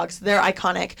 moving vlogs. They're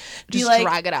iconic. Be Just like,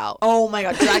 drag it out. Oh my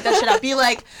god, drag that shit out. Be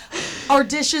like, our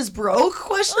dishes broke?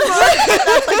 Question mark.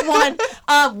 That's like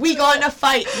one. We got in a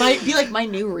fight. Be like my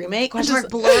new roommate? Question mark.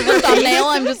 Blur her thumbnail, face.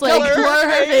 I'm just No, like- blur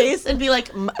her face and be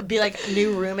like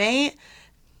new roommate.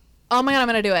 Oh my god, I'm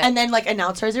gonna do it. And then like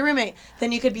announce her as your roommate.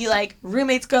 Then you could be like,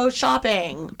 roommates go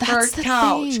shopping That's for the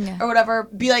couch thing. or whatever.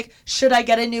 Be like, should I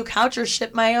get a new couch or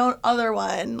ship my own other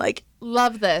one? Like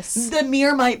Love this. the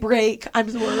mirror might break. I'm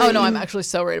worried. Oh no, I'm actually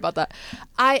so worried about that.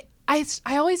 I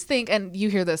always think, and you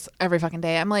hear this every fucking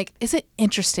day, I'm like, is it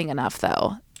interesting enough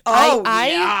though? Oh, I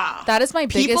yeah. That is my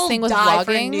biggest People thing with die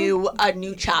for vlogging. a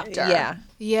new chapter. Yeah.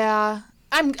 Yeah.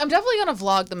 I'm definitely gonna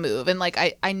vlog the move, and like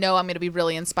I know I'm gonna be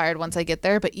really inspired once I get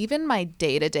there. But even my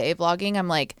day-to-day vlogging, I'm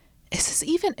like, is this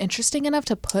even interesting enough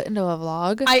to put into a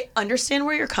vlog? I understand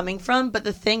where you're coming from, but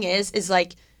the thing is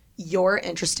like you're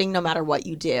interesting no matter what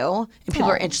you do, and people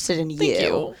are interested in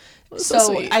you. So So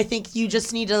sweet. I think you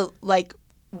just need to like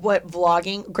great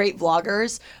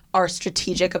vloggers are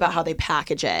strategic about how they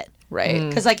package it. Right.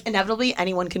 Because like inevitably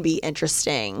anyone can be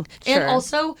interesting. Sure. And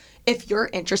also if you're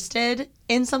interested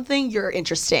in something, you're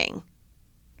interesting.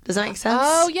 Does that make sense?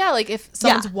 Oh yeah, like if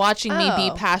someone's Yeah. watching me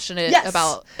be passionate Yes.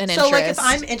 about an so interest. like if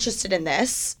I'm interested in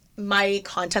this, my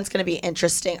content's gonna be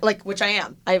interesting, like which I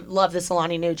am. I love this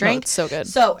Alani new drink. it's so good.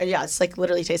 So yeah, it's like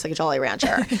literally tastes like a Jolly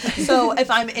Rancher. So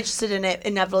if I'm interested in it,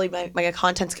 inevitably my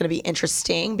content's gonna be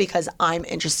interesting because I'm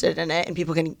interested in it, and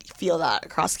people can feel that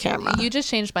across camera. You just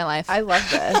changed my life. I love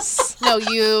this. No,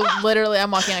 you literally.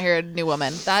 I'm walking out here a new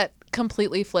woman. That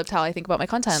completely flipped how I think about my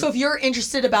content. So if you're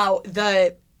interested about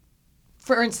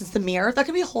for instance, the mirror, that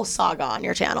could be a whole saga on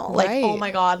your channel. Like, Right. oh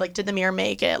my god, like did the mirror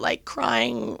make it? Like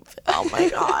crying. Oh my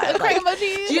god. Crying like,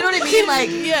 emoji. do you know what I mean? Like,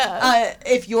 Yeah.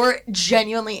 if you're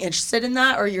genuinely interested in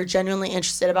that, or you're genuinely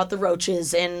interested about the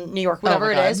roaches in New York, whatever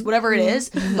my it God.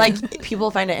 is, like people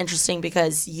find it interesting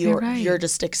because you're right. you're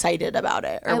just excited about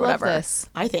it or I love whatever. this.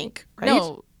 I think, right?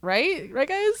 No, right,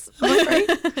 guys.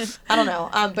 I don't know.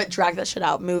 But drag that shit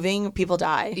out. Moving, people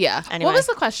die. Yeah. Anyway. What was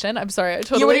the question? I'm sorry. I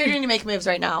totally. Yeah, what are you doing to make moves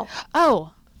right now?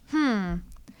 Oh,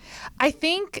 I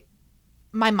think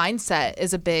my mindset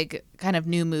is a big kind of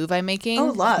new move I'm making. Oh,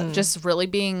 love. Just really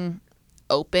being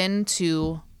open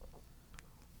to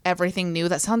everything new.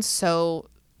 That sounds so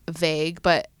vague,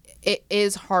 but it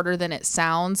is harder than it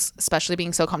sounds, especially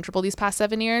being so comfortable these past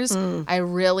 7 years. I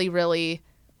really, really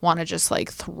want to just like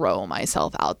throw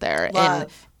myself out there.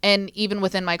 Love. And even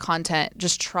within my content,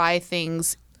 just try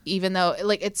things, even though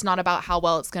like it's not about how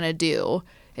well it's going to do.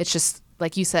 It's just,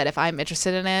 like you said, if I'm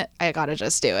interested in it, I gotta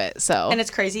just do it. So And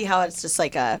it's crazy how it's just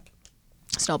like a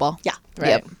snowball. yeah.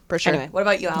 Yep, for sure. Anyway, what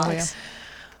about you, Alex?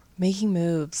 Making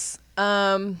moves.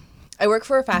 I work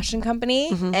for a fashion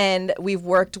company, and we've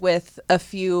worked with a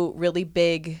few really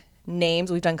big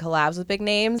names. We've done collabs with big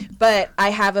names, but I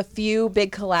have a few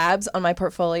big collabs on my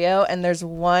portfolio, and there's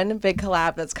one big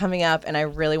collab that's coming up, and I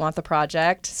really want the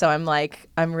project. So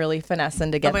I'm really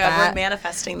finessing to get Oh my god, that. we're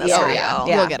manifesting this Yeah. for you. Yeah.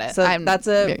 You'll get it. So I'm- that's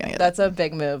you're gonna get it. that's a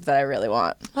big move that I really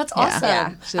want. That's awesome.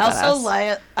 Yeah. She's I also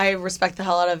badass. I respect the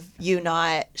hell out of you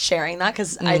not sharing that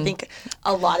because I think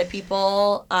a lot of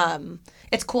people,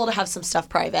 it's cool to have some stuff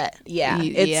private. Yeah,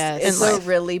 Yes. it's In a life.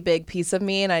 really big piece of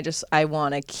me, and I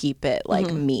want to keep it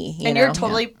like me. And you're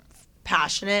totally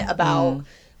passionate about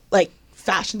like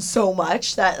fashion so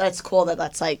much that's cool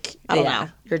that's like, I don't Yeah. know,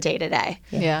 your day to day.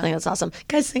 Yeah. I think that's awesome.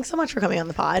 Guys, thanks so much for coming on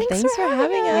the pod. Thanks for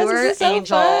having us. You were This is so angels.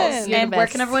 fun. You're And the where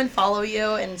best. can everyone follow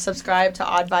you and subscribe to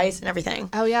Oddvice and everything?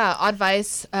 Oh yeah,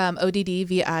 Oddvice,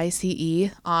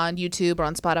 ODDVICE on YouTube or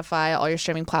on Spotify, all your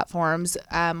streaming platforms.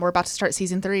 We're about to start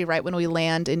season 3 right when we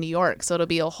land in New York, so it'll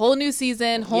be a whole new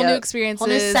season, whole new Yep. experiences, Whole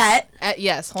new set.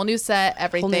 Yes, whole new set,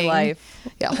 everything. Whole new life.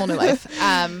 Yeah, whole new life.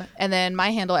 And then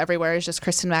my handle everywhere is just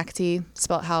Kristen McAtee,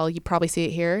 spelled how you probably see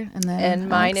it here. And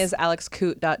mine is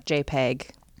alexkoot.jpg.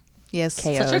 Yes.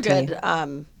 Such a good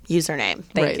username.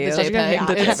 Thank you. The JPEG.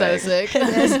 It's so sick.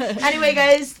 Anyway,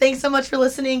 guys, thanks so much for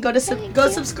listening. Go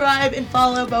subscribe and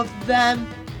follow both of them.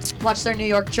 Watch their New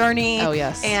York journey. Oh,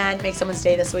 yes. And make someone's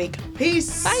day this week.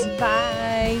 Peace. Bye.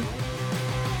 Bye.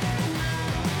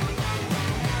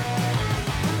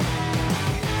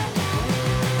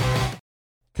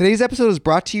 Today's episode is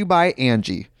brought to you by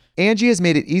Angie. Angie has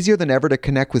made it easier than ever to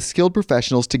connect with skilled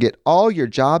professionals to get all your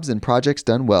jobs and projects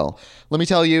done well. Let me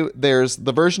tell you, there's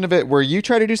the version of it where you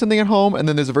try to do something at home, and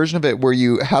then there's a version of it where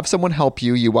you have someone help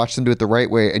you, you watch them do it the right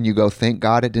way, and you go, thank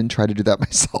God I didn't try to do that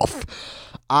myself.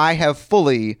 I have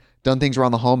fully done things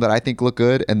around the home that I think look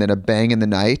good, and then a bang in the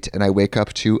night, and I wake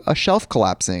up to a shelf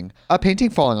collapsing, a painting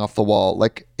falling off the wall.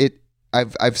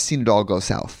 I've seen it all go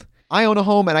south. I own a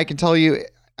home, and I can tell you,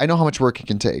 I know how much work it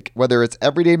can take. Whether it's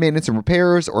everyday maintenance and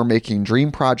repairs or making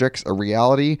dream projects a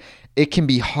reality, it can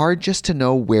be hard just to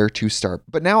know where to start.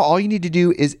 But now all you need to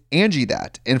do is Angie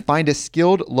that and find a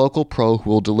skilled local pro who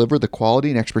will deliver the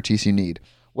quality and expertise you need.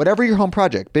 Whatever your home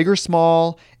project, big or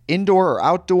small, indoor or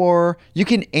outdoor, you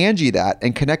can Angie that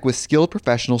and connect with skilled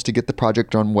professionals to get the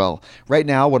project done well. Right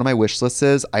now, one of my wish lists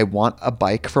is I want a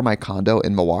bike for my condo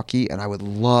in Milwaukee, and I would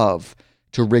love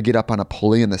to rig it up on a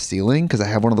pulley in the ceiling because I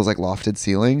have one of those lofted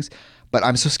ceilings, but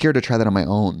I'm so scared to try that on my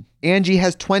own. Angie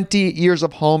has 20 years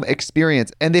of home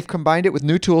experience, and they've combined it with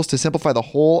new tools to simplify the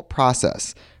whole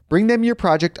process. Bring them your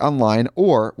project online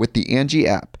or with the Angie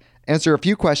app. Answer a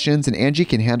few questions and Angie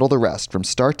can handle the rest from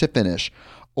start to finish,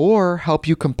 or help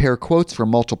you compare quotes from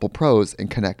multiple pros and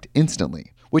connect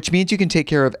instantly, which means you can take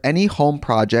care of any home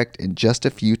project in just a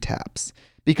few taps.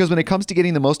 Because when it comes to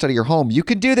getting the most out of your home, you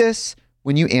can do this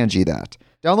when you Angie that.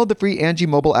 Download the free Angie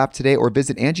mobile app today or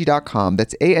visit Angie.com.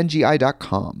 That's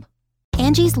ANGI.com.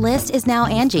 Angie's List is now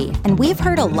Angie, and we've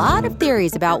heard a lot of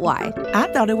theories about why.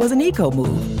 I thought it was an eco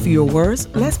move. Fewer words,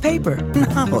 less paper.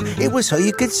 No, it was so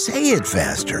you could say it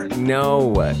faster.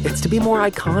 No, it's to be more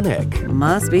iconic.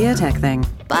 Must be a tech thing.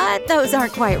 But those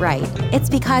aren't quite right. It's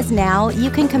because now you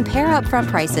can compare upfront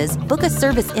prices, book a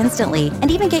service instantly,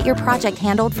 and even get your project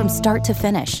handled from start to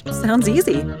finish. Sounds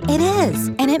easy. It is,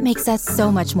 and it makes us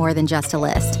so much more than just a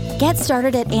list. Get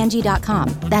started at Angie.com.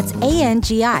 That's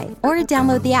ANGI, or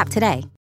download the app today.